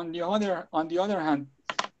 On the other hand,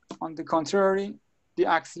 on the contrary, the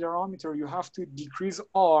accelerometer, you have to decrease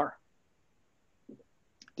R.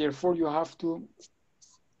 Therefore, you have to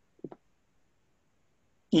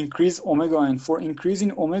increase omega n. For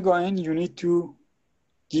increasing omega n, you need to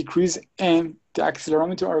decrease m. The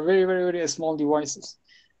accelerometer are very, very, very small devices.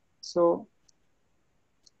 So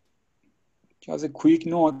just a quick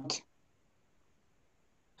note.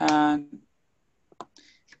 And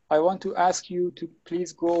I want to ask you to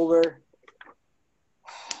please go over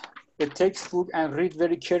the textbook and read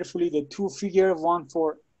very carefully the two figures, one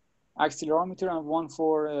for accelerometer and one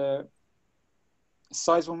for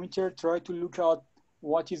seismometer. Try to look at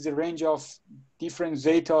what is the range of different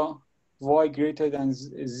zeta, y greater than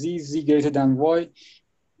z, z greater than y,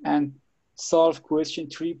 and solve question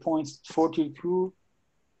 3.42,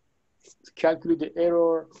 calculate the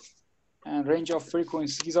error and range of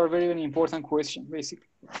frequency. These are very, very important questions, basically.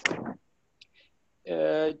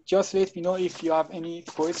 Just let me know if you have any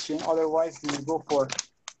question. Otherwise, we will go for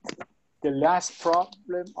the last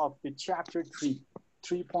problem of the chapter 3,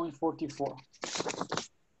 3.44.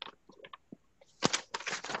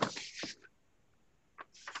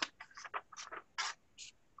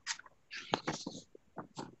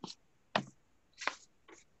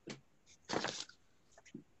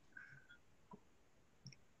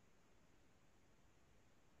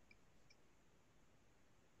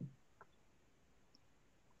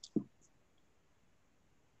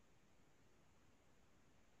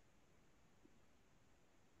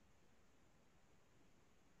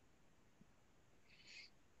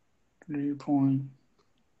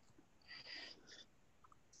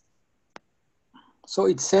 So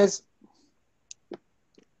it says,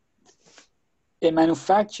 a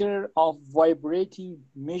manufacturer of vibrating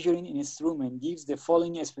measuring instrument gives the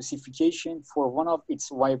following specification for one of its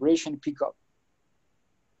vibration pickup.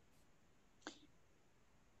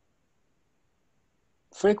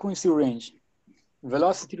 Frequency range,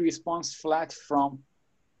 velocity response flat from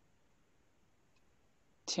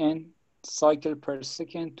 10 cycle per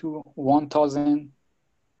second to 1000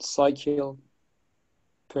 cycle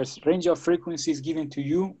per range of frequencies given to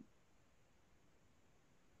you.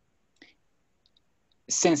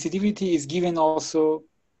 Sensitivity is given also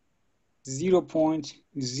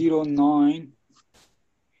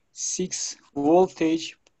 0.096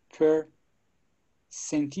 voltage per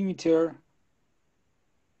centimeter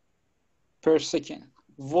per second.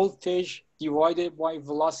 Voltage divided by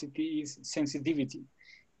velocity is sensitivity.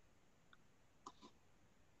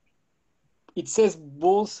 It says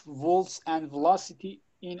both volts and velocity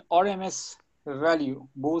in RMS value,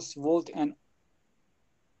 both volt and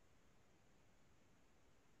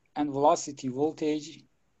velocity, voltage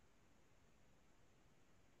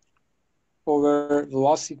over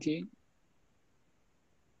velocity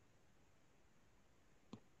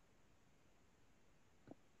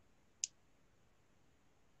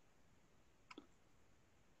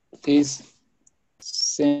is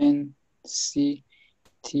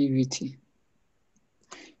sensitivity.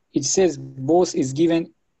 It says both is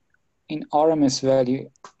given in RMS value.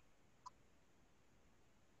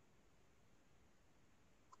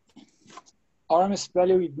 RMS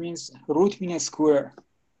value, it means root mean square.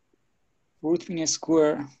 root mean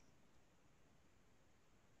square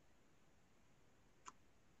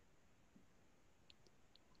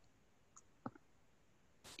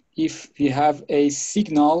if we have a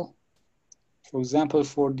signal, for example,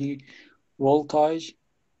 for the voltage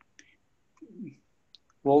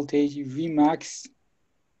Vmax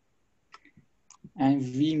and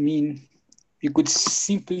Vmin, we could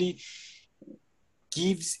simply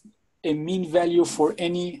give a mean value for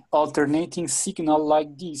any alternating signal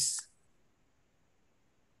like this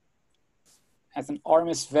as an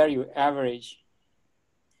RMS value average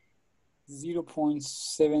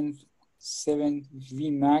 0.77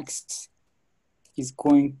 Vmax is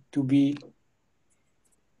going to be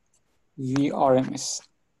VRMS,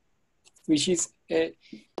 which is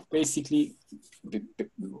basically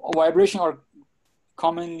vibration are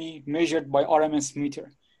commonly measured by RMS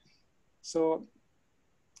meter. So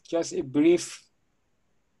just a brief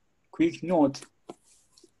quick note,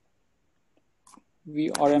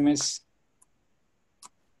 VRMS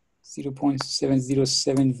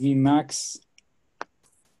 0.707 Vmax.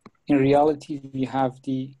 In reality, we have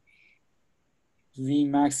the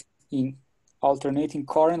Vmax in alternating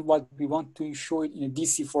current, but we want to show it in a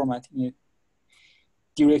DC format, in a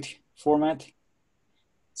direct format.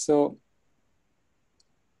 So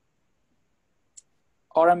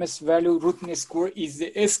RMS value root mean square is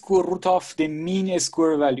the square root of the mean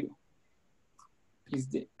square value. Is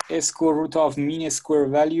the square root of mean square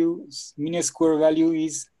value. Mean square value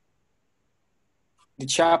is the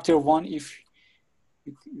chapter 1. If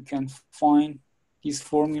you can find this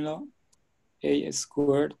formula, a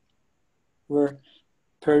squared, where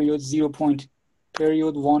period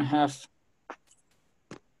 1/2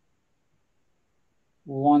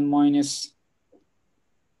 1 minus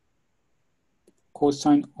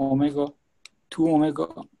cosine omega 2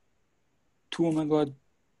 omega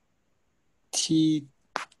t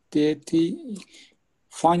dt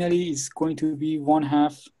finally is going to be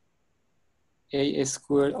 1/2 a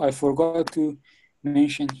squared. I forgot to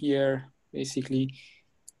mention here, basically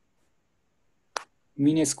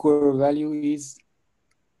mean square value is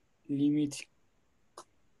limit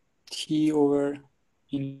t over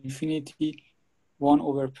infinity 1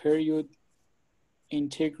 over period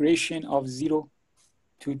integration of 0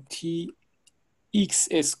 to t x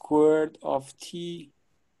squared of t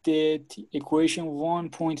that equation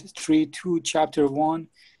 1.32 chapter 1,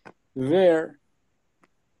 where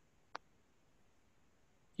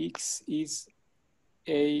x is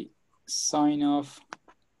a sine of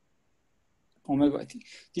omega t.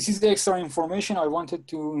 This is the extra information I wanted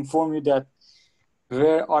to inform you that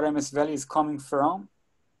where RMS value is coming from.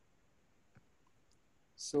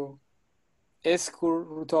 So s square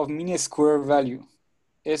root of mean square value,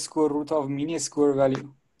 s square root of mean square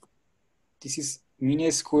value. This is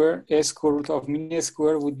mean square, s square root of mean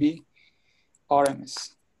square would be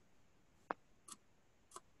RMS.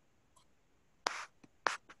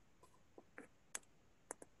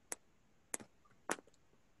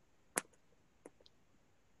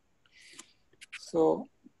 So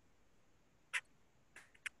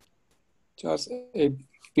just a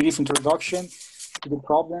brief introduction to the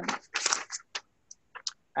problem.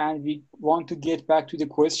 And we want to get back to the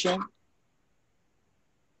question.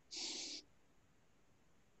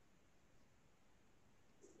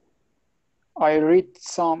 I read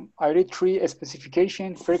 3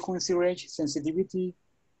 specification: frequency range, sensitivity,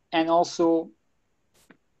 and also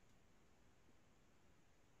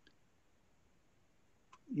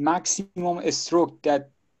maximum stroke that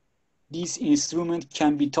this instrument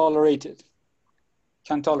can tolerate,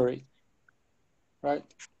 right?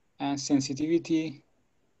 And sensitivity,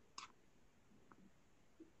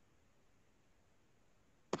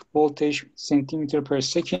 voltage centimeter per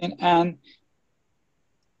second, and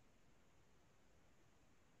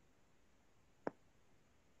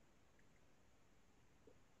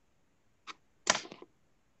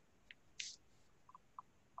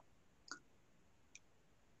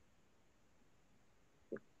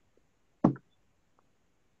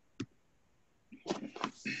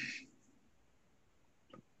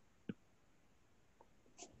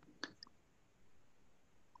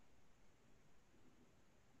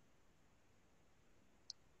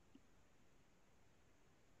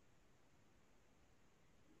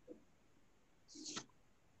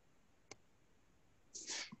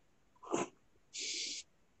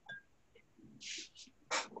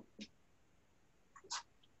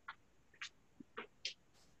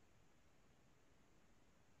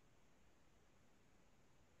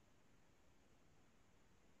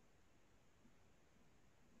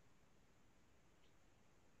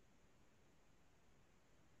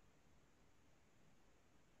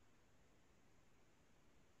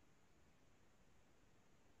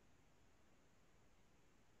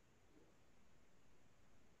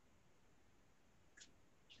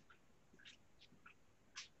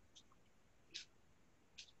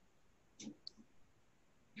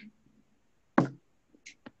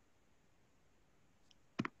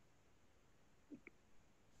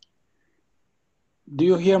Do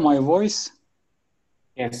you hear my voice?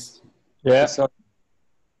 Yes. Okay, Yeah. sorry.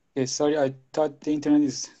 Okay, sorry. I thought the internet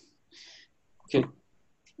is okay.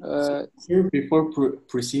 Here, before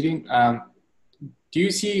proceeding, do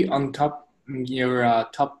you see on top your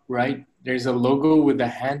top right? There's a logo with a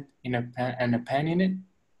hand in a pen and a pen in it.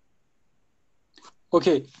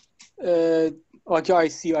 Okay. Okay, I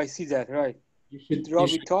see that, right. Draw You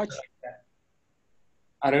with should. touch.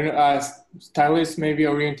 I don't know. Stylus maybe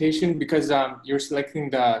orientation because you're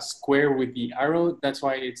selecting the square with the arrow. That's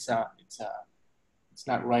why it's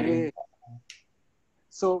not writing. Yeah.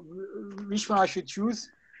 So which one I should choose?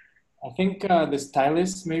 I think the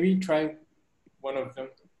stylus maybe try one of them.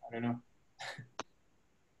 I don't know.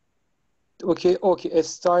 Okay, a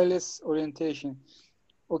stylus orientation.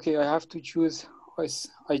 Okay, I have to choose. I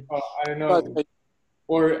I don't thought know.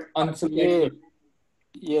 Or yeah, unselected.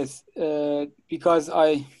 yes, because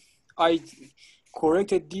I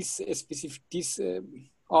corrected these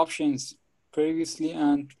options previously,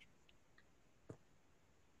 and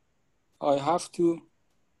I have to.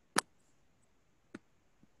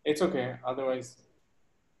 It's okay. Otherwise,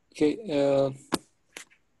 Okay,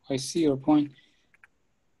 I see your point.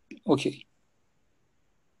 Okay,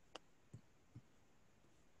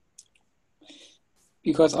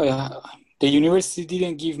 because the university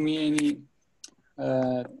didn't give me any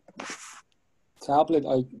tablet.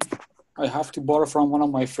 I have to borrow from one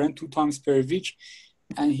of my friends 2 times per week,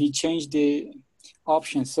 and he changed the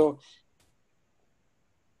option. So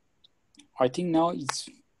I think now it's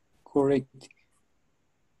correct.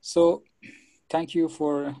 So thank you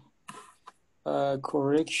for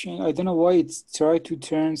correction. I don't know why it's try to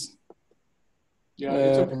turn. yeah,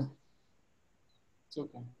 it's okay. It's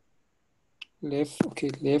okay. Left.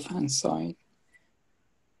 Okay, left hand side.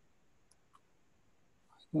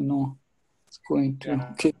 I don't know. It's going to.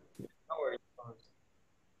 Yeah. Okay. No worries. No worries.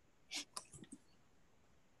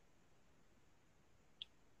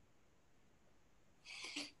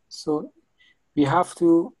 So we have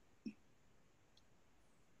to.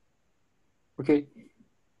 Okay.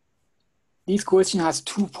 This question has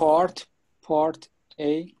 2 parts. Part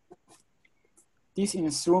A. This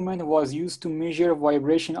instrument was used to measure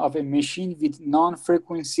vibration of a machine with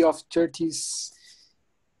non-frequency of 30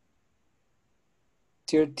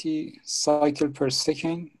 cycle per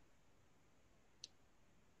second.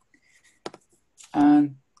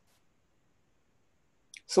 And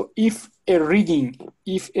so if a reading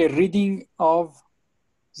of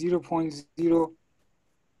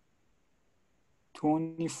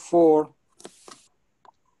 0.024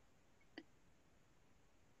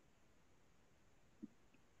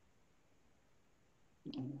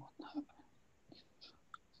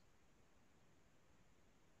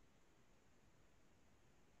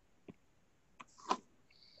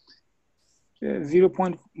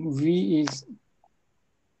 0.V is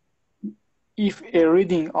if a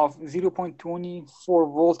reading of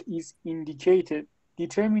 0.24 volt is indicated,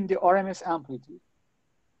 determine the RMS amplitude.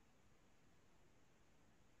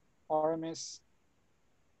 RMS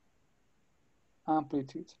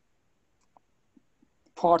amplitude.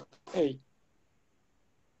 Part A.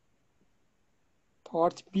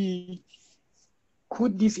 Part B.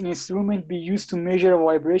 Could this instrument be used to measure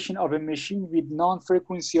vibration of a machine with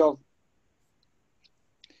non-frequency of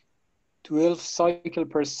 12 cycle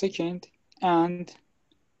per second and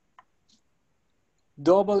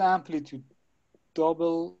double amplitude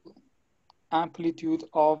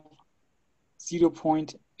of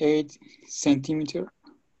 0.8 centimeter?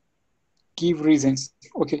 Give reasons.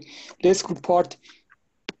 Okay, let's go part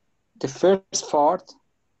the first part.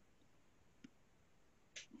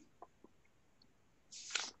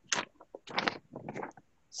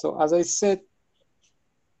 So as I said,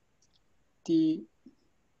 the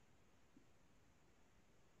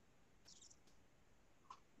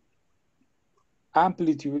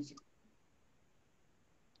amplitude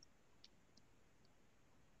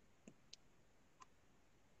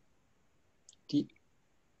the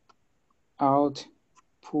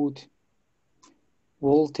output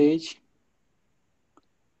voltage,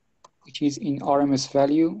 which is in RMS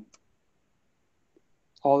value,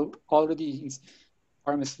 already is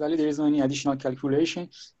RMS value. There is no any additional calculation.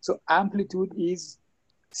 So amplitude is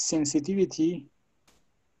sensitivity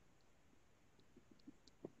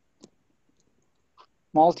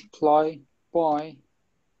multiplied by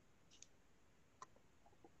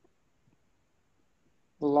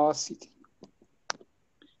velocity.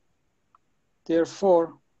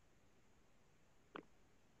 Therefore,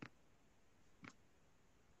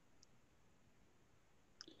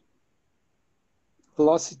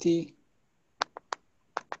 velocity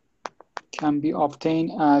can be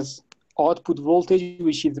obtained as output voltage,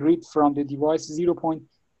 which is read from the device,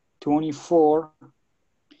 0.24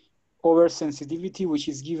 over sensitivity, which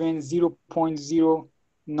is given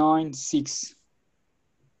 0.096.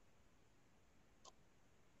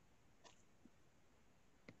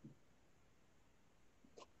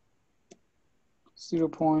 Zero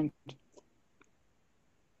point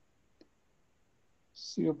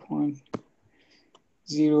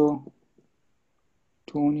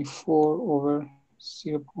 0.024 over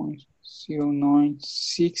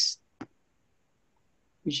 0.096,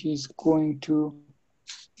 which is going to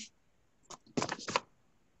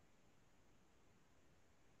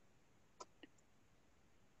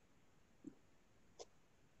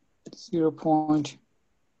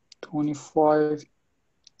 0.25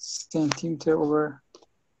 centimeter over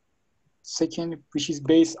second, which is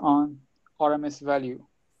based on RMS value,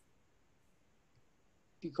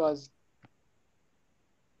 because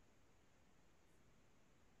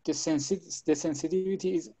the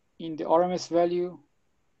sensitivity is in the RMS value,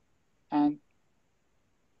 and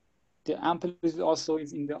the amplitude also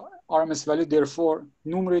is in the RMS value. Therefore,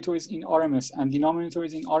 numerator is in RMS and denominator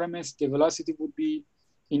is in RMS. The velocity would be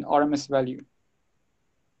in RMS value.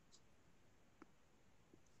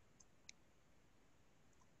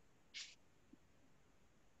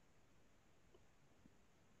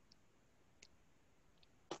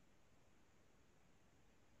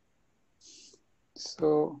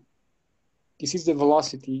 So this is the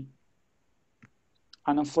velocity.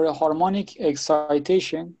 And for a harmonic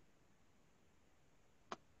excitation,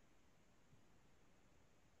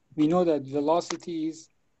 we know that velocity is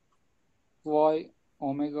y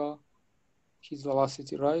omega, which is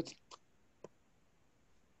velocity, right?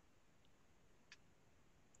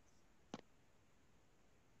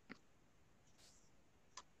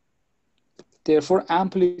 Therefore,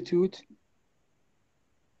 amplitude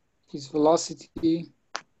is velocity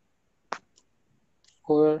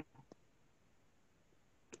over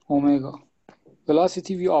omega.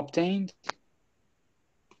 Velocity we obtained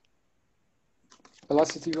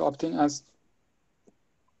as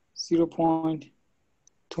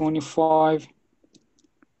 0.25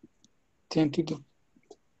 10 to the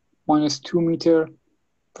minus 2 meter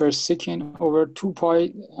per second over 2 pi,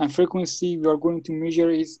 and frequency we are going to measure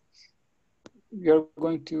is, we are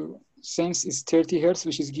going to sense is 30 hertz,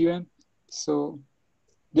 which is given. So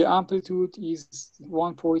the amplitude is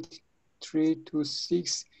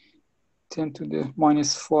 1.326 10 to the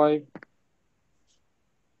minus 5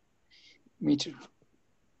 meter.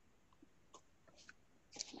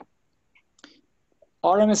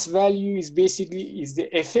 RMS value is basically the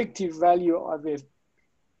effective value of a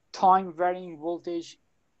time varying voltage.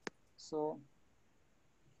 So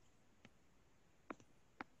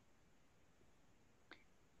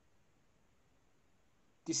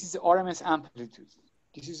this is the RMS amplitude.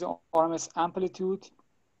 This is the RMS amplitude.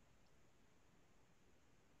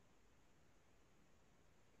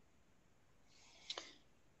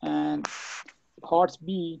 And part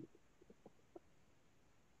B,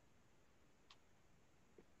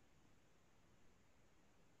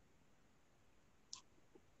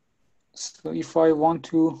 so if I want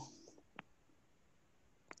to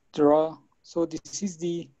draw, so this is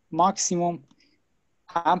the maximum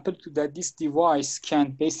amplitude that this device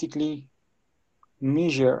can basically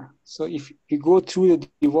measure. So if you go through the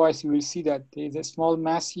device, you will see that there is a small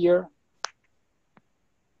mass here,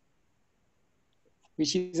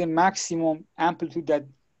 which is a maximum amplitude that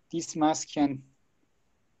this mass can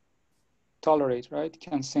tolerate, right?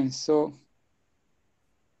 Can sense. So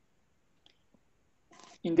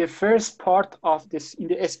in the first part of this, in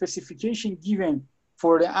the specification given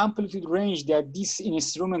for the amplitude range that this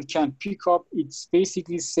instrument can pick up, it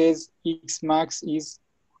basically says X max is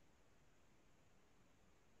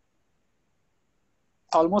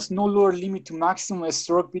almost no lower limit to maximum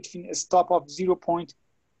stroke between a stop of 0.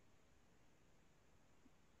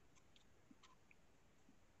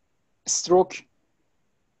 Stroke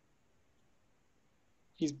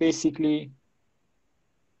is basically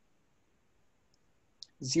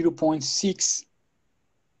 0.6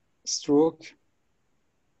 stroke.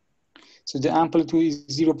 So the amplitude is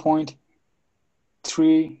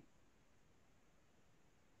 0.3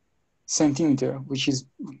 centimeter, which is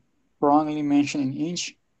wrongly mentioned in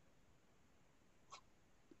inch.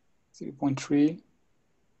 0.3.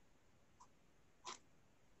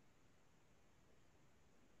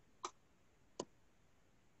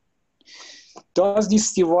 Does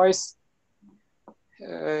this device,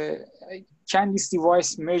 can this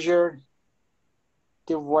device measure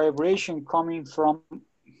the vibration coming from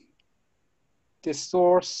the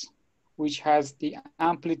source, which has the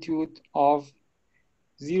amplitude of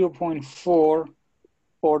 0.4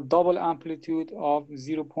 or double amplitude of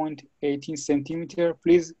 0.18 centimeter?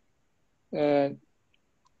 Please help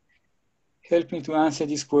me to answer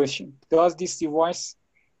this question. Does this device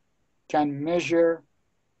can measure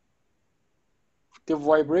the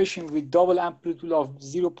vibration with double amplitude of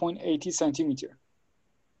 0.80 centimeter?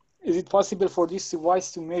 Is it possible for this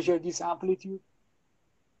device to measure this amplitude?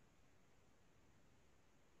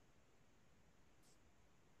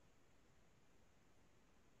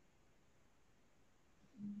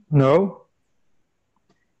 No.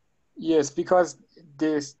 Yes, because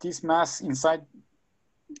this mass inside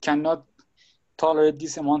cannot tolerate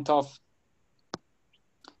this amount of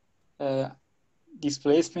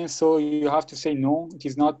displacement, so you have to say no, it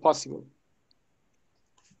is not possible.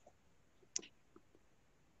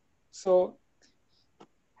 So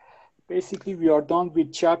basically we are done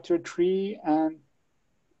with chapter 3, and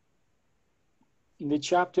in the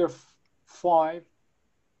chapter 5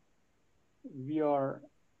 we are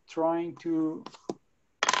trying to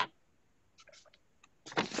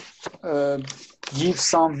give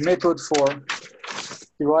some method for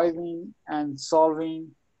deriving and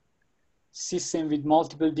solving system with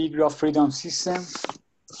multiple degree of freedom system.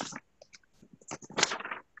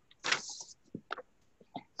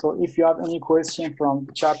 So if you have any question from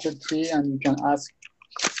chapter 3, and you can ask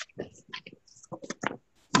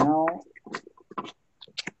now.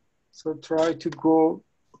 So try to go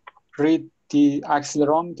read the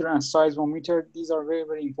accelerometer and seismometer. These are very,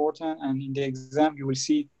 very important, and in the exam you will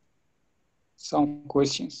see some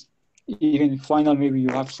questions. Even final, maybe you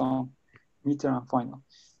have some meter and final.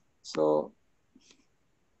 So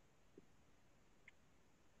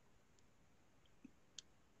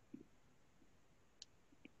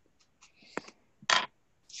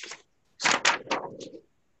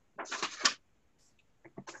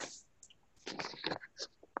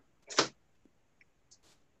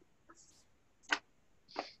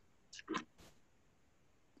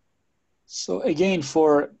So again,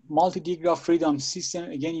 for multi-degree of freedom system,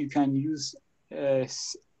 again, you can use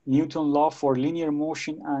Newton law for linear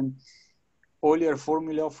motion and Euler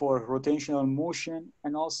formula for rotational motion.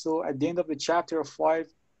 And also at the end of the chapter 5,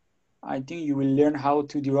 I think you will learn how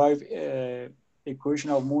to derive equation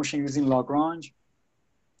of motion using Lagrange.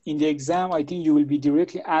 In the exam, I think you will be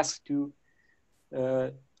directly asked to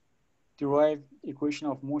derive equation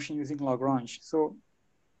of motion using Lagrange. So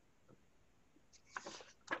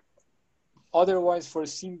otherwise, for a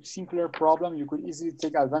simpler problem, you could easily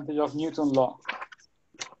take advantage of Newton law,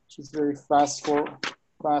 which is very fast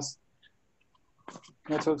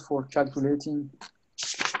method for calculating.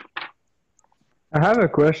 I have a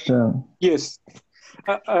question. Yes,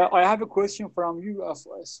 I have a question from you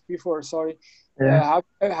before. Sorry, Yeah.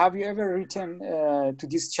 have you ever written to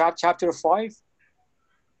this chapter 5?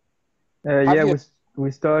 Yeah,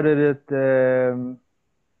 we started it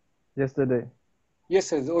yesterday.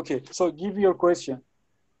 Yes, okay. So give your question.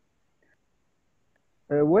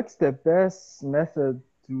 What's the best method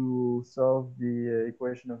to solve the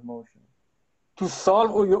equation of motion? To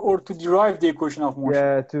solve or to derive the equation of motion?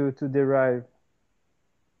 Yeah, to derive.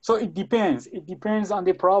 So it depends. It depends on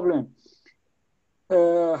the problem.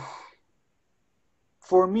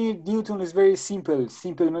 For me, Newton is very simple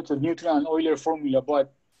method, Newton and Euler formula.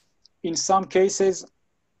 But in some cases,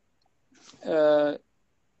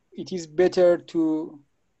 it is better to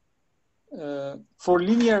for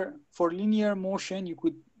linear motion. You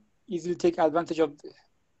could easily take advantage of the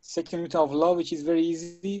second Newton of law, which is very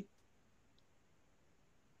easy.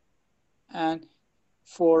 And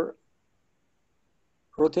for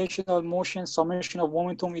rotational motion, summation of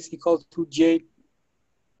momentum is equal to J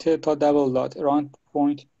theta double dot around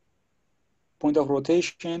point of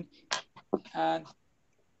rotation. And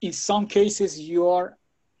in some cases, you are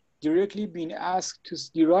directly being asked to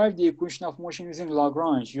derive the equation of motion using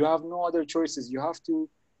Lagrange. You have no other choices. You have to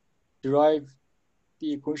derive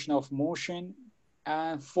the equation of motion.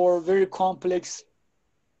 And for very complex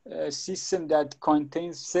system that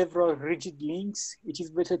contains several rigid links, it is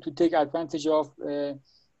better to take advantage of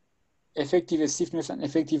effective stiffness and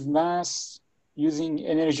effective mass using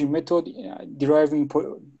energy method, deriving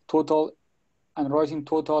total and writing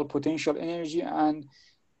total potential energy and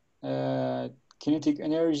kinetic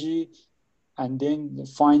energy, and then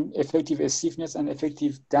find effective stiffness and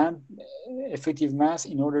effective mass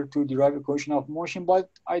in order to derive equation of motion. But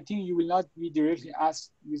I think you will not be directly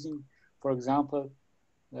asked using, for example,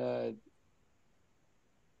 the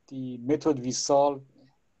method we solve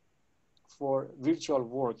for virtual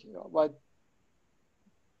work. But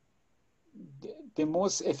the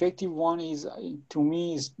most effective one is, to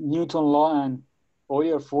me, is Newton law and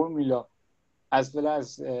Euler formula, as well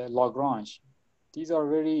as Lagrange. These are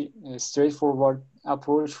very straightforward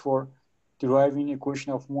approach for deriving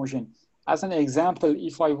equation of motion. As an example,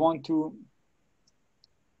 if I want to,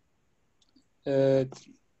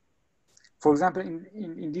 for example,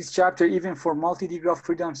 in this chapter, even for multi-degree of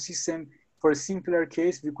freedom system, for a simpler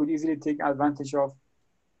case, we could easily take advantage of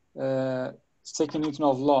second Newton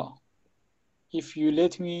of law. If you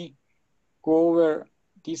let me go over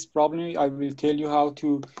this problem, I will tell you how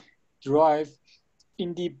to derive.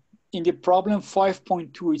 In the problem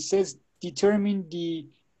 5.2, it says determine the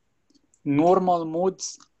normal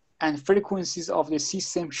modes and frequencies of the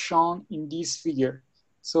system shown in this figure.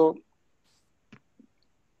 So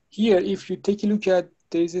here, if you take a look at,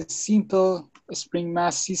 there is a simple spring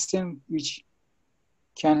mass system which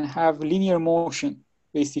can have linear motion,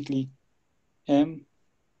 basically M.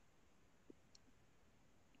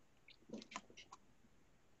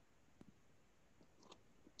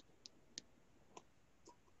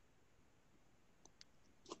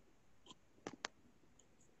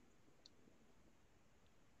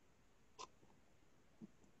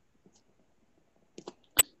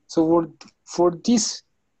 So for this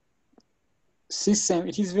system,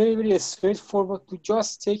 it is very, very straightforward to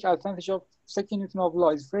just take advantage of second Newton of law.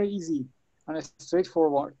 It's very easy and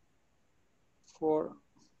straightforward for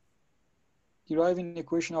deriving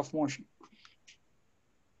equation of motion.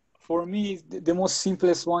 For me, the most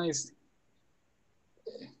simplest one is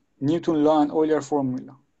Newton law and Euler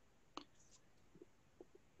formula.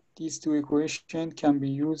 These two equations can be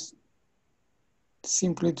used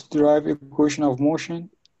simply to derive equation of motion.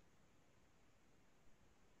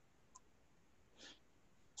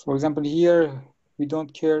 For example, here we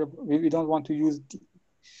don't care, we don't want to use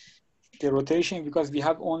the rotation because we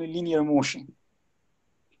have only linear motion.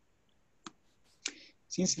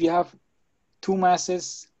 Since we have two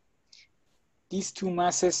masses, these two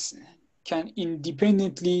masses can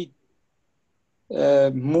independently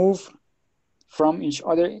move from each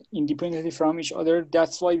other, independently from each other.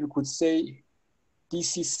 That's why we could say this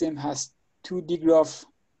system has 2 degrees of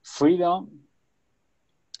freedom,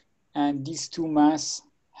 and these two mass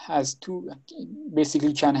has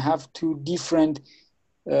basically can have two different,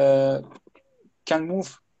 can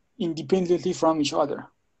move independently from each other.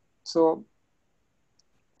 So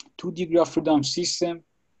 2 degrees of freedom system,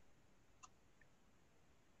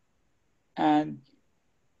 and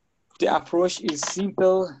the approach is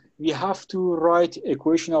simple. We have to write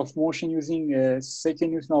equation of motion using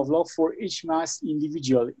second Newton of law for each mass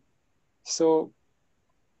individually. So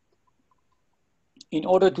in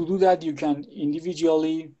order to do that, you can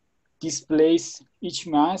individually displace each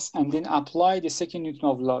mass and then apply the second Newton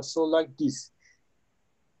of law. So like this.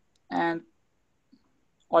 And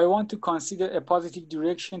I want to consider a positive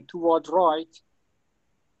direction toward right.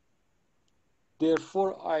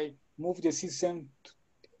 Therefore, I move the system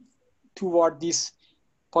toward this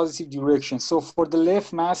positive direction. So for the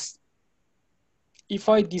left mass, if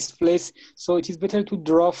I displace, so it is better to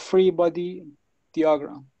draw free body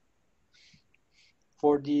diagram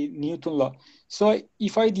for the Newton law. So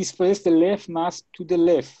if I displace the left mass to the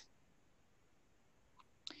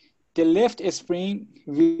left spring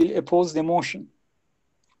will oppose the motion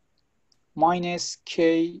minus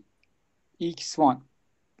k x1.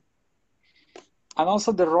 And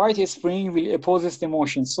also the right spring will oppose the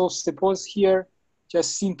motion. So suppose here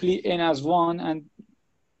just simply n as 1 and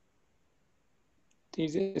there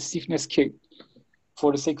is a stiffness k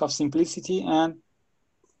for the sake of simplicity, and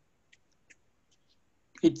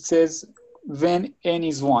it says when n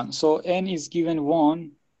is 1. So n is given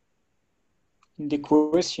 1 in the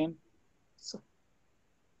question. So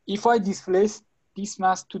if I displace this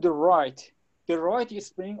mass to the right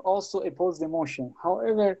spring also opposes the motion.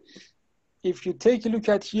 However, if you take a look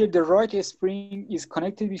at here, the right spring is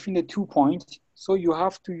connected between the 2 points. So you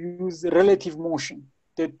have to use relative motion.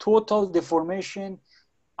 The total deformation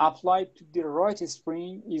applied to the right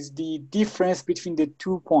spring is the difference between the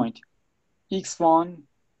 2 points, x1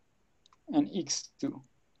 and x2.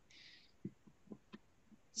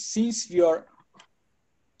 Since we are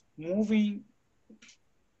moving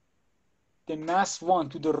the mass 1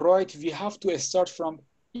 to the right, we have to start from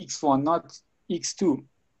x1, not x2,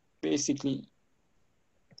 basically.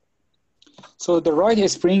 So the right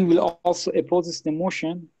spring will also oppose the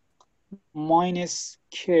motion minus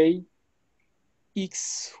k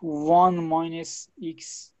x1 minus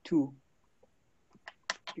x2,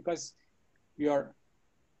 because we are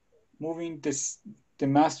moving the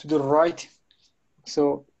mass to the right.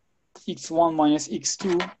 So x1 minus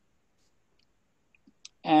x2,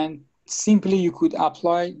 and simply you could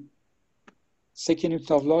apply second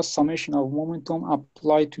Newton of law, summation of momentum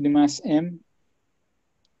applied to the mass m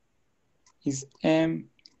is m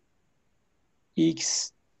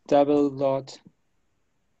x double dot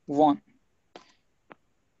 1.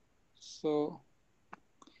 So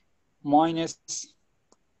minus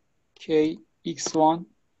k x1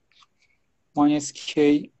 minus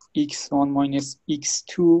k x1 minus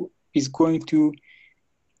x2 is going to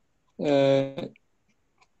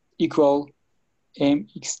equal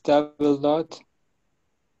mx double dot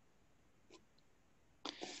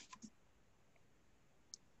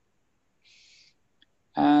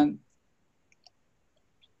and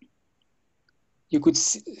you could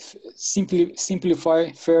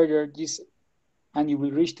simplify further this and you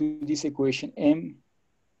will reach to this equation m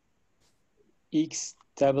x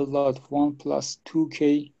double dot 1 plus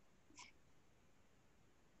 2k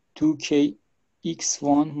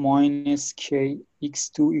x1 minus k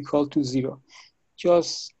x2 equal to 0.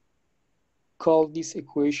 Just call this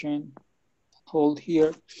equation, hold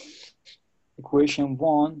here, equation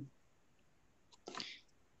 1,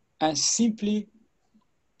 and simply,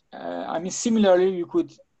 similarly, you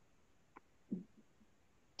could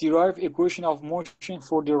derive equation of motion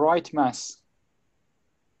for the right mass.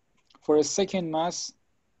 For a second mass,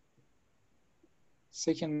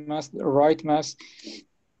 the right mass,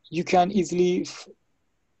 you can easily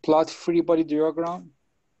plot free body diagram.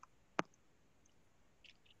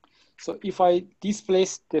 So if I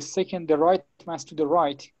displace the right mass to the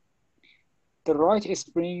right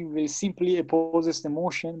spring will simply opposes the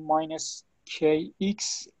motion minus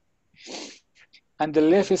kx, and the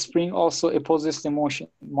left spring also opposes the motion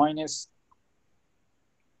minus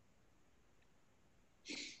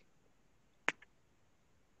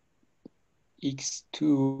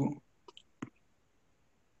x2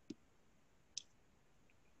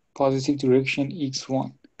 positive direction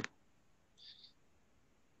x1.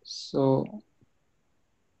 So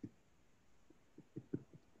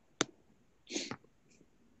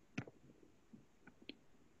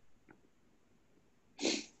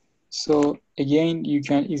again, you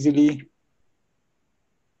can easily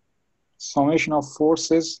summation of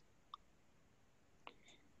forces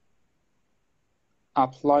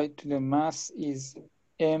applied to the mass is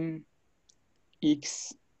mx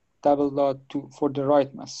double dot 2 for the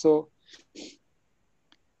right mass. So,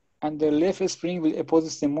 and the left spring will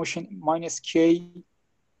oppose the motion minus k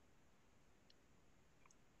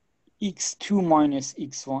x2 minus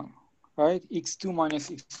x1, right? x2 minus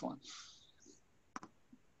x1.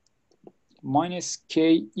 Minus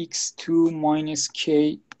k x2 minus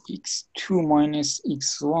k x2 minus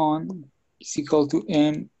x1 is equal to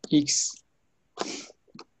mx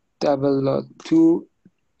double dot 2.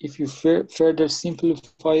 If you further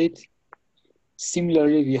simplify it,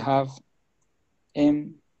 similarly we have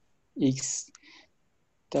mx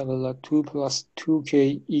double dot 2 plus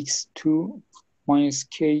 2k x2 minus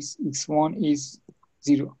k x1 is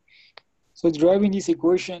 0. So deriving this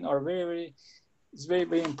equation are very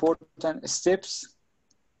important steps.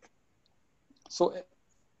 So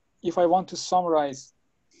if I want to summarize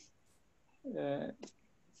the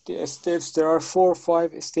steps, there are 4 or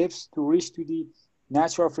 5 steps to reach to the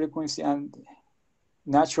natural frequency and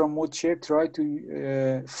natural mode shape. Try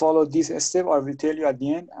to follow this step. I will tell you at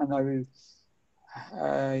the end, and I will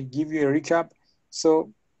give you a recap.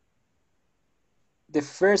 So the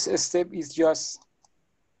first step is just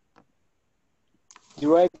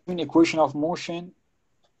deriving equation of motion.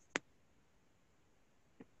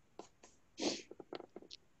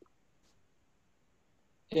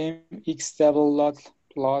 Mx double dot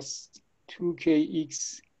plus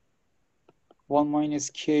 2kx 1 minus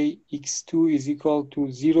k x2 is equal to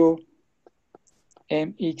 0.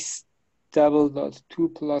 Mx double dot 2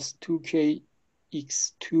 plus 2k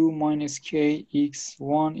x2 minus k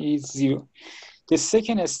x1 is 0. The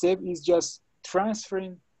second step is just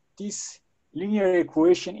transferring this linear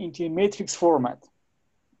equation into a matrix format.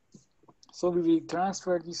 So we will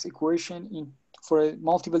transfer this equation for a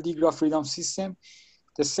multiple degree of freedom system.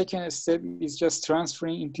 The second step is just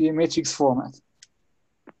transferring into a matrix format.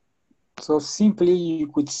 So simply you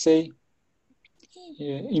could say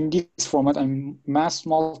in this format, mass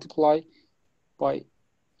multiply by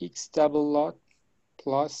x double dot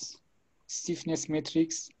plus stiffness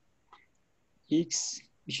matrix x,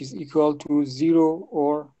 which is equal to 0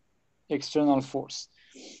 or external force.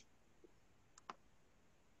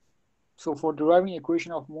 So for deriving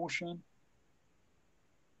equation of motion,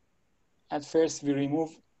 at first we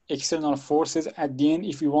remove external forces. At the end,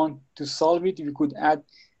 if we want to solve it, we could add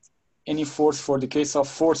any force for the case of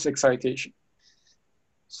force excitation.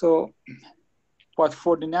 So, but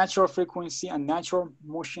for the natural frequency and natural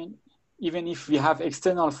motion, even if we have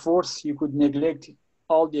external force, you could neglect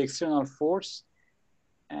all the external force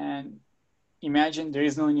and imagine there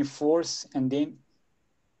is no any force, and then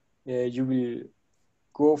you will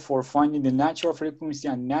go for finding the natural frequency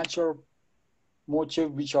and natural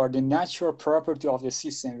motive, which are the natural property of the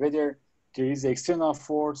system, whether there is external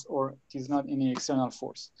force or it is not any external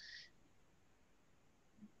force.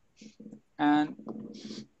 And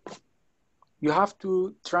you have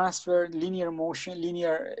to transfer linear motion,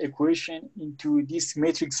 linear equation into this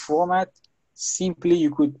matrix format. Simply,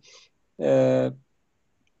 you could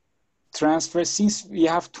transfer, since we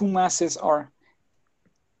have two masses, our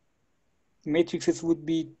matrices would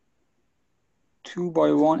be 2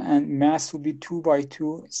 by 1 and mass would be 2 by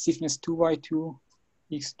 2, stiffness 2 by 2,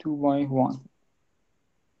 x 2 by 1.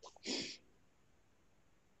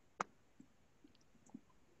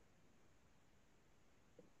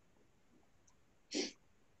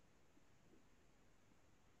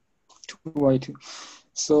 By 2.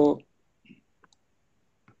 So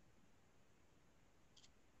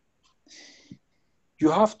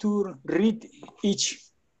you have to read each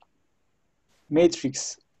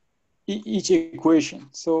matrix, each equation.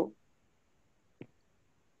 So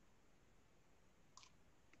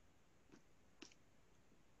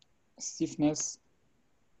stiffness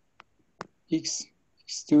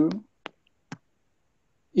x2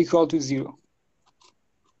 equal to 0.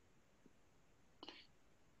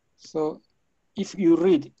 So if you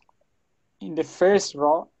read in the first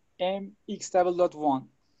row m x double dot 1,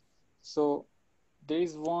 so there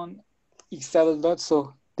is one x double dot,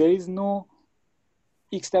 so there is no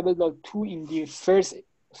x double dot 2 in the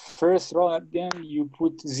first row, then you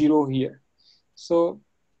put 0 here. So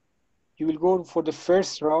you will go for the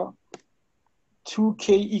first row,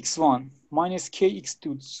 2kx1 minus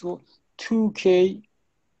kx2, so 2kx1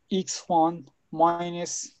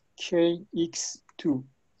 minus kx2.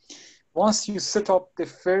 Once you set up the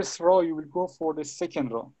first row, you will go for the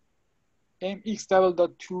second row, mx double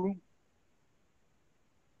dot 2.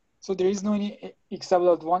 So there is no any x double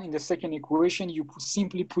dot 1 in the second equation. You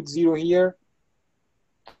simply put 0 here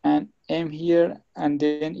and m here, and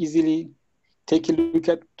then easily take a look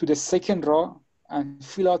to the second row and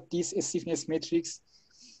fill out this stiffness matrix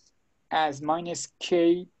as minus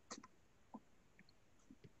k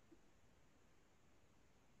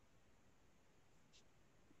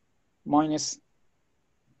minus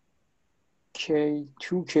k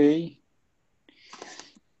 2k.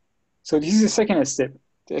 So this is the second step.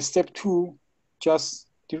 The step 2, just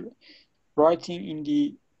writing in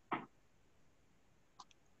the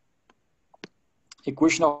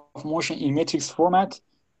equation of motion in matrix format.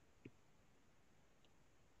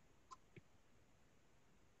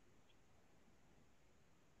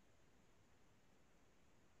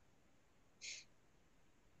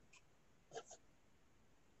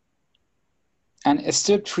 And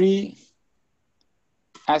step 3,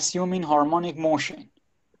 assuming harmonic motion.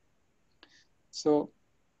 So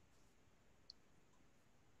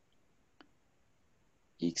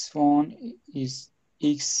x1 is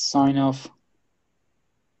x sine of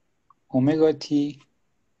omega t,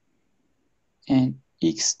 and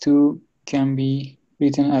x2 can be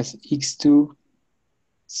written as x2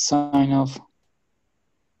 sine of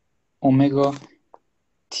omega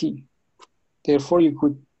t. Therefore, you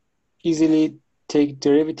could easily take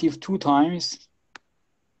derivative 2 times.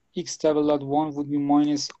 X double dot 1 would be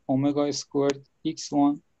minus omega squared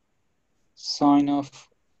x1 sine of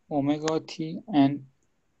omega t, and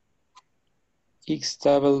x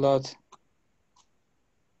double dot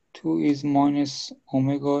 2 is minus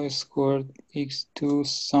omega squared x2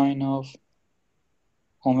 sine of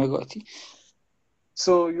omega t.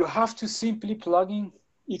 So you have to simply plug in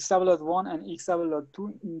x double dot 1 and x double dot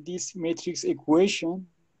 2 in this matrix equation.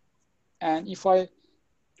 And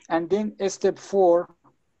then step 4,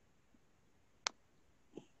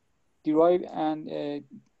 derive and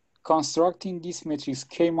constructing this matrix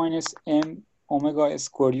k minus m omega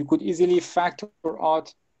squared. You could easily factor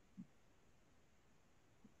out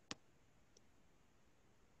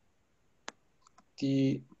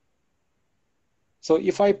so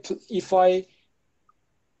if I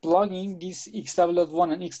plug in this x double dot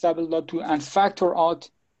 1 and x double dot 2 and factor out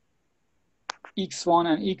x1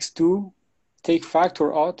 and x2, take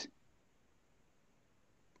factor out,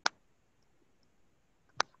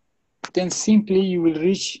 then simply you will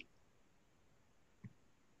reach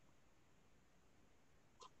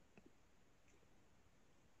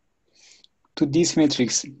to this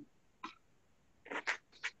matrix,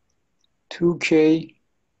 2k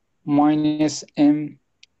minus m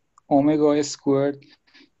omega squared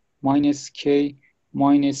minus k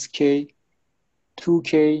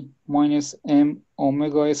 2k minus m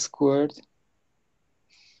omega squared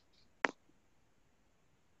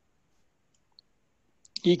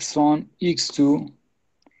x1 x2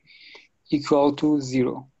 equal to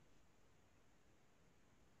 0.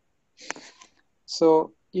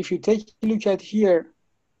 So if you take a look at here,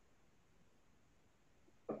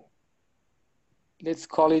 let's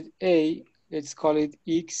call it A, let's call it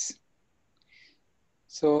X.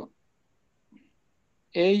 So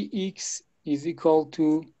AX is equal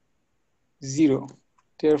to 0.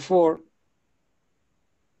 Therefore,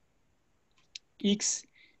 X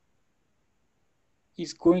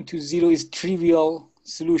is going to 0 is trivial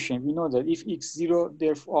solution. We know that if X 0,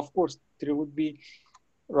 therefore, of course, there would be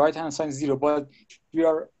right-hand side 0, but we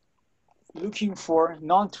are looking for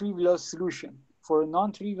non-trivial solution. For a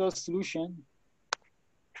non-trivial solution,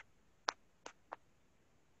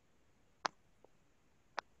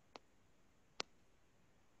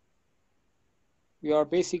 we are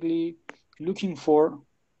basically looking for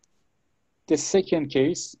the second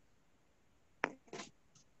case.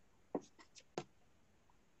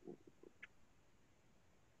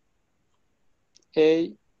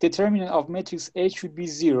 A determinant of matrix A should be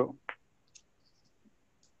 0.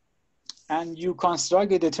 And you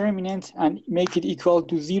construct a determinant and make it equal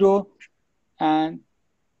to 0. And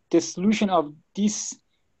the solution of this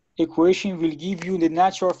equation will give you the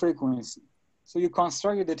natural frequency. So you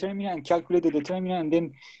construct a determinant and calculate the determinant and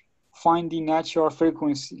then find the natural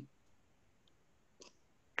frequency.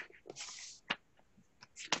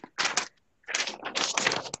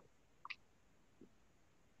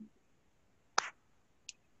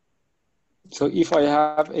 So if I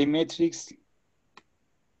have a matrix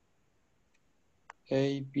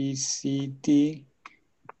A, B, C, D,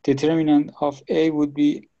 determinant of A would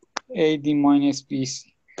be AD minus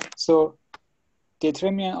BC. So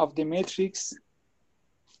determinant of the matrix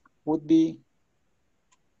would be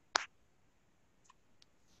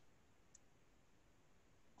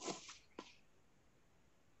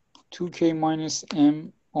 (2k minus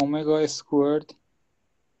m omega squared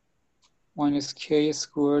minus k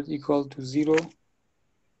squared equal to 0.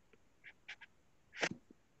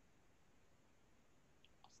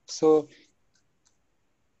 So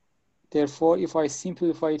therefore, if I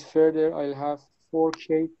simplify it further, I'll have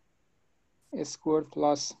 4k squared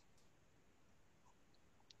plus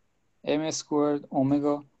m squared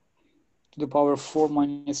omega to the power 4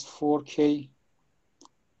 minus 4k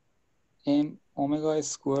m omega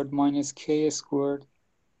squared minus k squared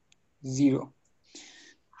 0.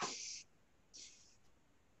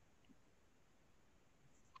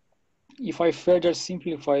 If I further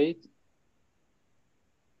simplify it,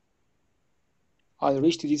 I'll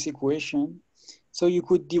reach to this equation. So you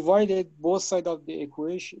could divide it both sides of the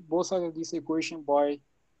equation, both sides of this equation by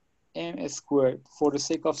m squared for the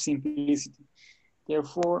sake of simplicity.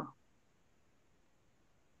 Therefore,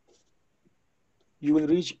 you will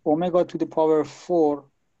reach omega to the power 4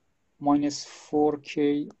 minus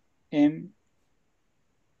 4k m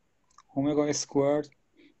omega squared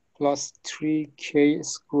plus 3k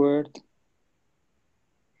squared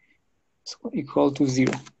equal to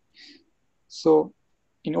 0. So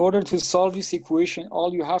in order to solve this equation,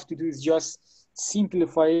 all you have to do is just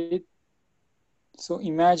simplify it. So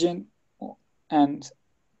imagine and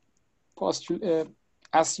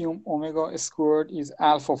assume omega squared is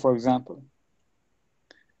alpha, for example.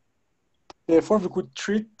 Therefore, we could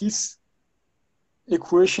treat this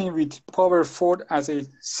equation with power 4 as a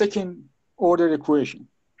second order equation.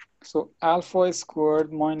 So alpha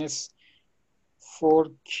squared minus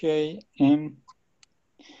 4km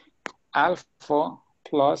alpha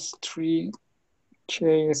plus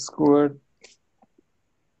 3k squared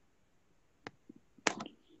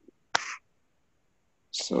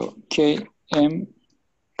so km.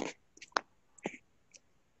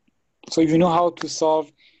 So if you know how to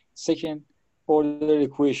solve second order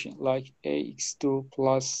equation like ax2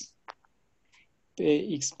 plus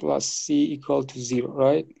ax plus c equal to 0,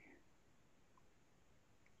 right?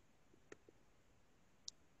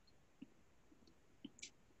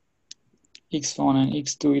 x1 and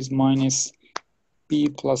x2 is minus b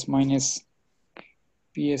plus minus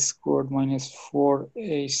b squared minus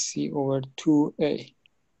 4ac over 2a.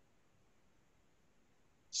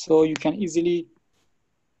 So you can easily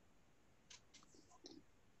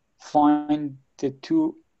find the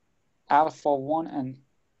two alpha 1 and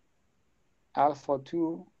alpha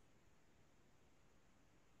 2 .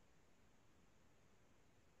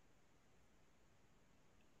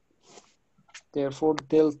 Therefore,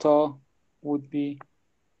 delta would be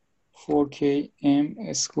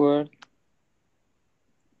 4km squared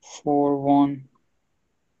 4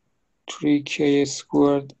 3k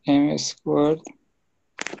squared m squared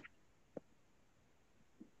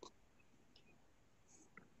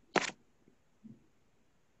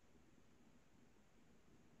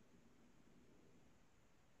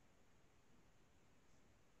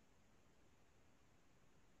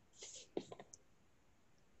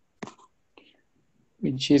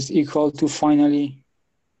which is equal to finally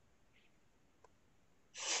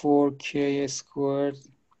 4k squared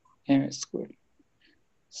m squared.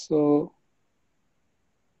 So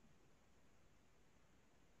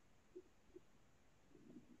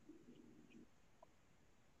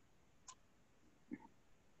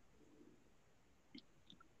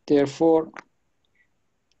therefore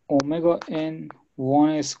omega n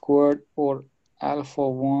 1 squared or alpha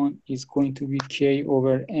 1 is going to be k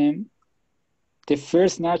over m. The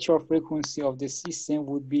first natural frequency of the system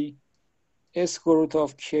would be square root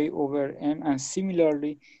of k over m, and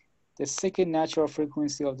similarly, the second natural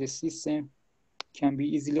frequency of the system can be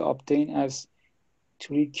easily obtained as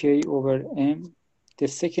 3k over m. The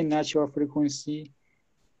second natural frequency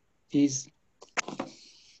is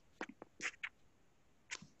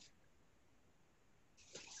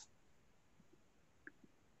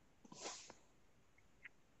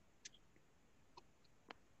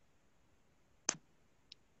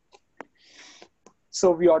so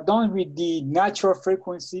we are done with the natural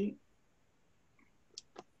frequency.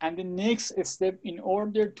 And the next step, in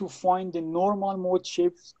order to find the normal mode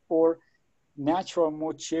shapes or natural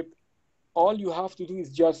mode shape, all you have to do is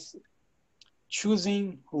just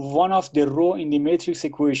choosing one of the row in the matrix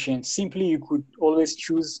equation. Simply, you could always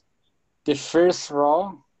choose the first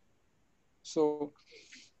row. So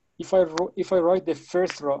if I write the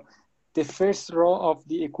first row of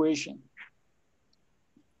the equation,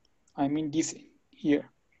 I mean this here.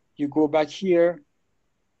 You go back here.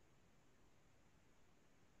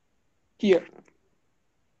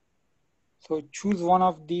 So choose one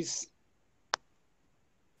of these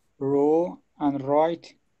row and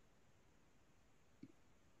write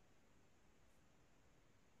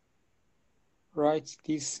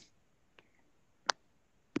this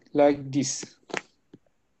like this.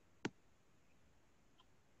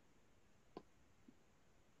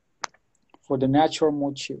 For the natural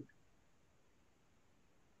mode shape.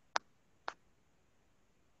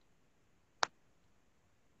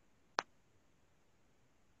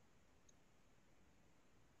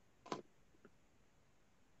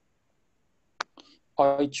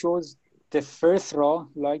 I chose the first row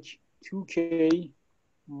like 2k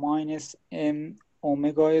minus m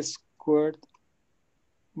omega squared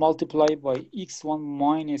multiplied by x1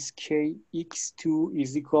 minus k x2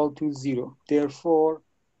 is equal to 0. Therefore,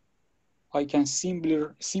 I can simply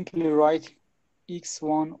write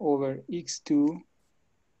x1 over x2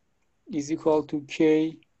 is equal to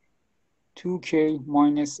k 2k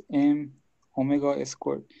minus m omega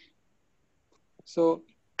squared. So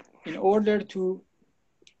in order to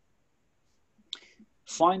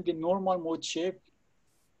find the normal mode shape,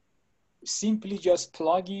 simply just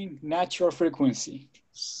plug in natural frequency.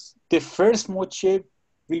 The first mode shape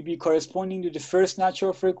will be corresponding to the first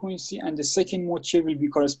natural frequency, and the second mode shape will be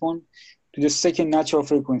correspond to the second natural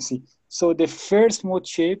frequency. So the first mode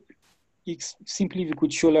shape, simply we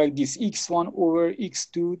could show like this, x1 over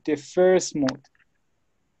x2, the first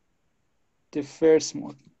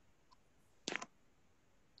mode.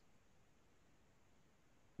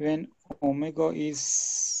 When omega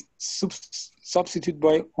is substituted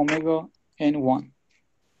by omega n1.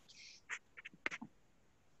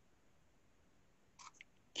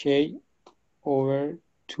 K over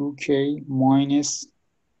 2k minus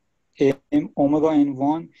m omega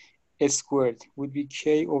n1 squared would be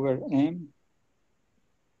k over m.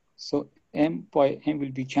 So m by m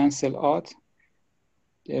will be cancelled out.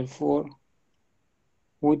 Therefore,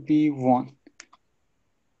 would be 1.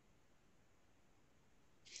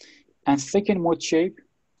 And second mode shape,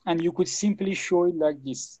 and you could simply show it like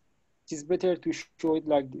this. It is better to show it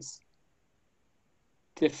like this.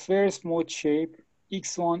 The first mode shape,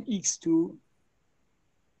 x1, x2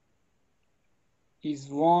 is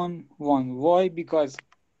 1, 1. Why? Because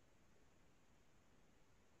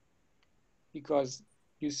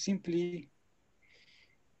you simply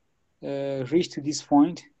reach to this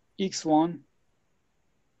point, x1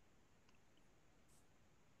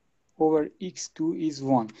 over x2 is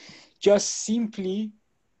 1. Just simply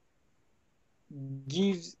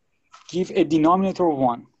give a denominator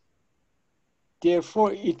 1.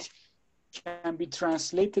 Therefore, it can be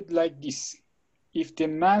translated like this. If the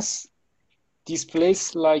mass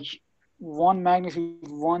displays like 1 magnitude,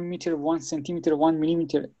 1 meter, 1 centimeter, 1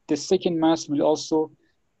 millimeter, the second mass will also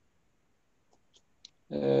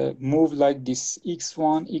move like this.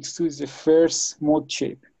 x1, x2 is the first mode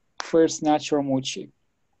shape, first natural mode shape.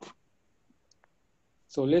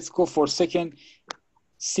 So let's go for second.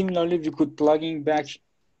 Similarly, we could plug in back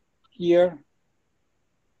here.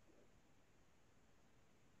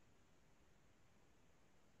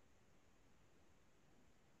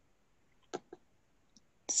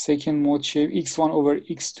 second mode shape, x1 over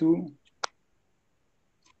x2,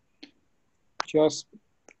 just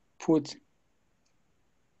put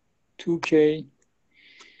 2k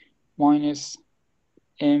minus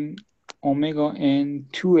m omega n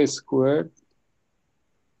 2 squared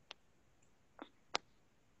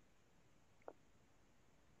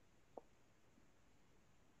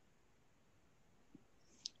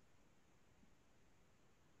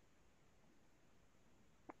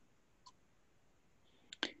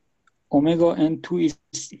omega n2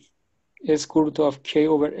 is square root of k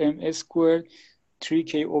over m squared,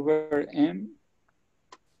 3k over m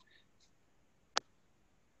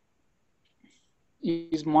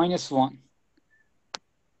is minus 1.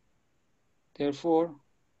 Therefore,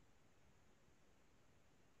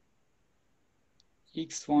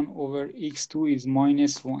 x1 over x2 is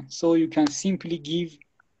minus 1. So you can simply give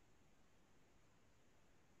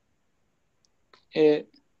a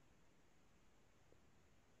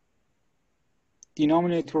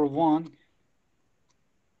denominator 1.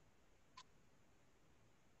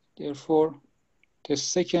 Therefore, the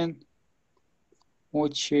second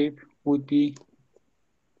mode shape would be,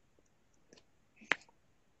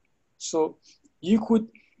 so you could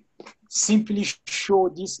simply show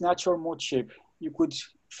this natural mode shape. You could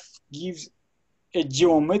give a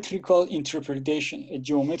geometrical interpretation,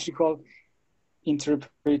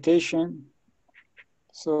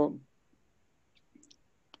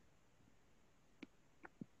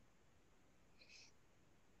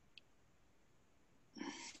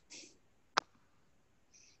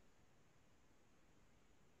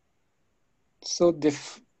 So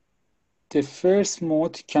the first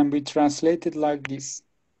mode can be translated like this.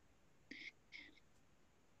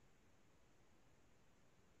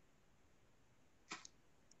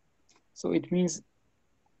 So it means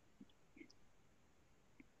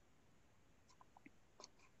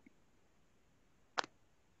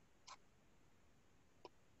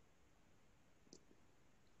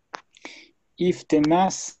if the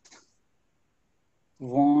mass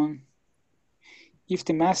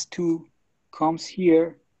 2 comes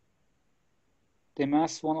here, the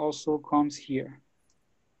mass 1 also comes here.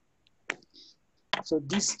 So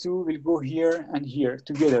these two will go here and here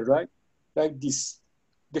together, right? Like this,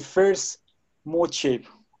 the first mode shape.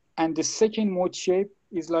 And the second mode shape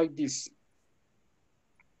is like this.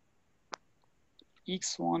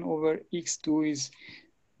 x1 over x2 is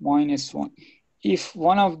minus 1. If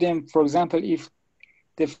one of them, for example, if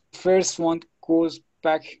the first one goes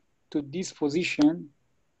back to this position,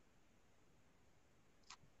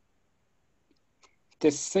 the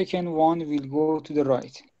second one will go to the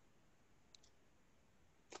right.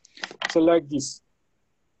 So like this.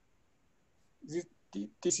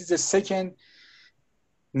 This is the second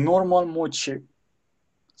normal mode shape.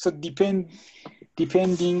 So depending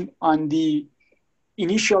on the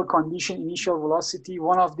initial condition, initial velocity,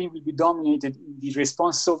 one of them will be dominated in the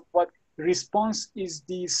response. So what response is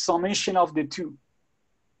the summation of the two.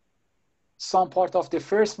 Some part of the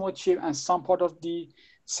first mode shape and some part of the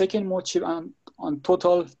second mode shape, and on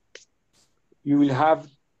total, you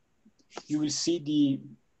will see the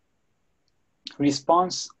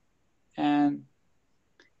response, and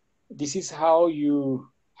this is how you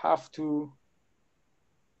have to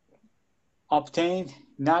obtain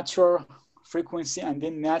natural frequency and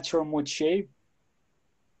then natural mode shape.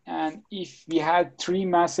 And if we had 3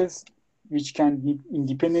 masses which can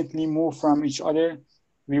independently move from each other,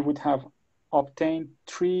 we would have obtained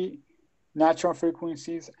 3 natural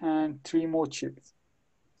frequencies and 3 mode shapes.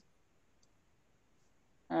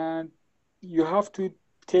 And you have to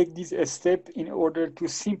take this a step in order to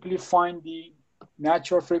simply find the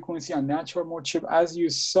natural frequency and natural mode shape. As you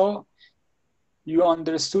saw, you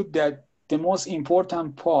understood that the most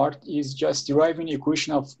important part is just deriving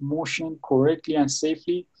equation of motion correctly and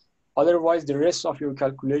safely. Otherwise, the rest of your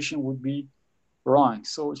calculation would be wrong.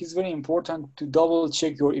 So it is very important to double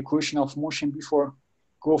check your equation of motion before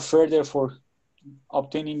go further for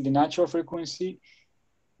obtaining the natural frequency.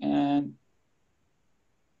 And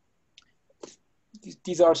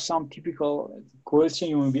these are some typical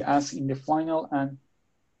questions you will be asked in the final, and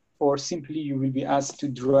or simply you will be asked to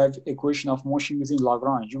derive equation of motion using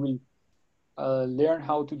Lagrange. You will learn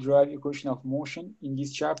how to derive equation of motion in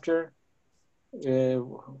this chapter.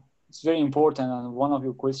 It's very important, and one of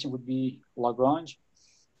your questions would be Lagrange.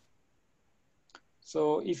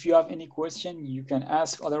 So if you have any question, you can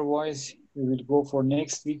ask. Otherwise, we will go for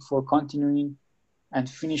next week for continuing and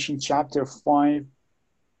finishing chapter 5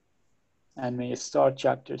 and may start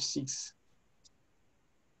chapter 6.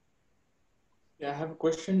 Yeah, I have a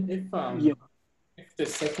question. If the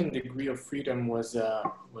second degree of freedom was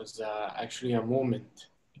actually a moment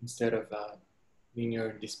instead of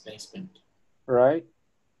linear displacement. Right?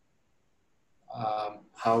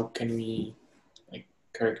 How can we like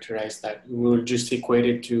characterize that? We'll just equate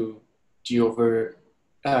it to g over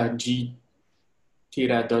g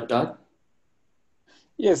theta dot dot.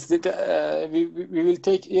 Yes, we will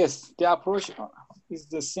take, yes, the approach is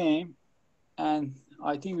the same. And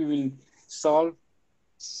I think we will solve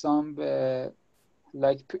some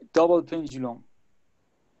like double pendulum.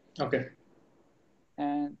 Okay.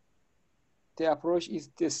 And the approach is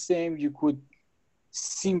the same. You could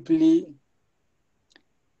simply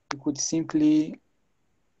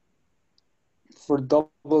for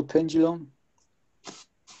double pendulum,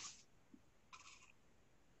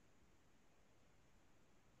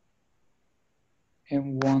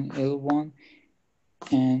 M1, L1,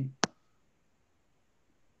 and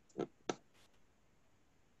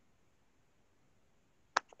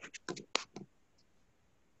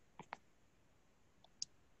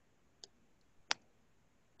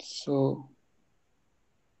so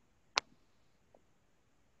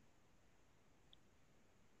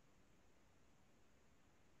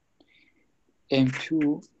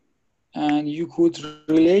M2, and you could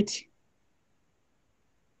relate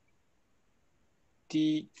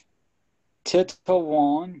the theta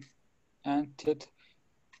 1 and theta.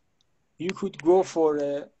 You could go for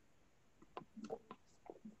a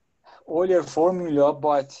Euler formula,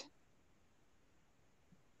 but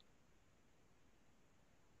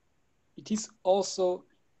it is also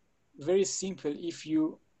very simple. If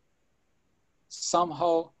you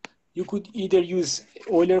somehow, you could either use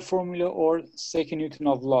Euler formula or second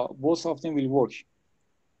Newton's law. Both of them will work.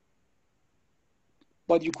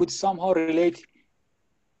 But you could somehow relate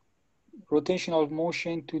rotational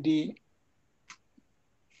motion to the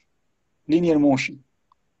linear motion.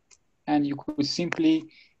 And you could simply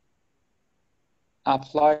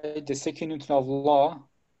apply the second Newton's law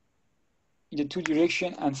in the two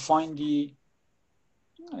directions and find the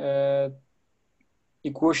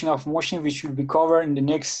equation of motion, which will be covered in the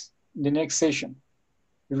next session.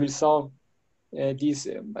 We will solve this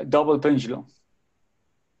double pendulum.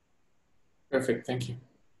 Perfect. Thank you.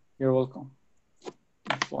 You're welcome.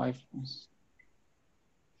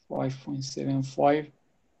 5.75.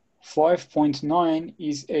 5.9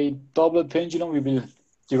 is a double pendulum. We will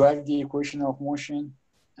derive the equation of motion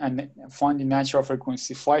and find the natural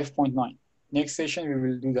frequency. 5.9. Next session, we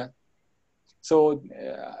will do that. So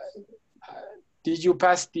did you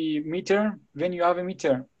pass the midterm? When you have a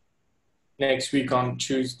midterm? Next week on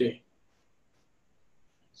Tuesday.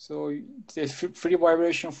 So the free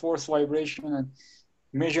vibration, force vibration, and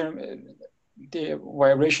measure the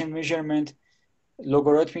vibration measurement,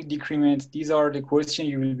 logarithmic decrement. These are the questions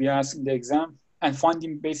you will be asked in the exam, and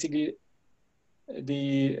finding basically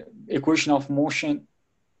the equation of motion.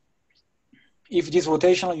 If it is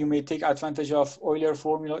rotational, you may take advantage of Euler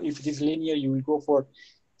formula. If it is linear, you will go for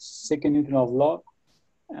second Newton's law.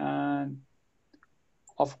 And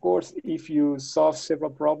of course, if you solve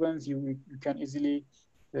several problems, you can easily,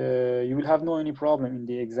 you will have no any problem in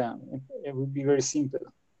the exam. It will be very simple.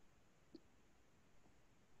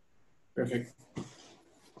 Perfect.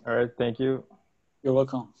 All right, thank you. You're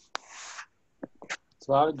welcome.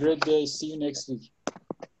 So have a great day. See you next week.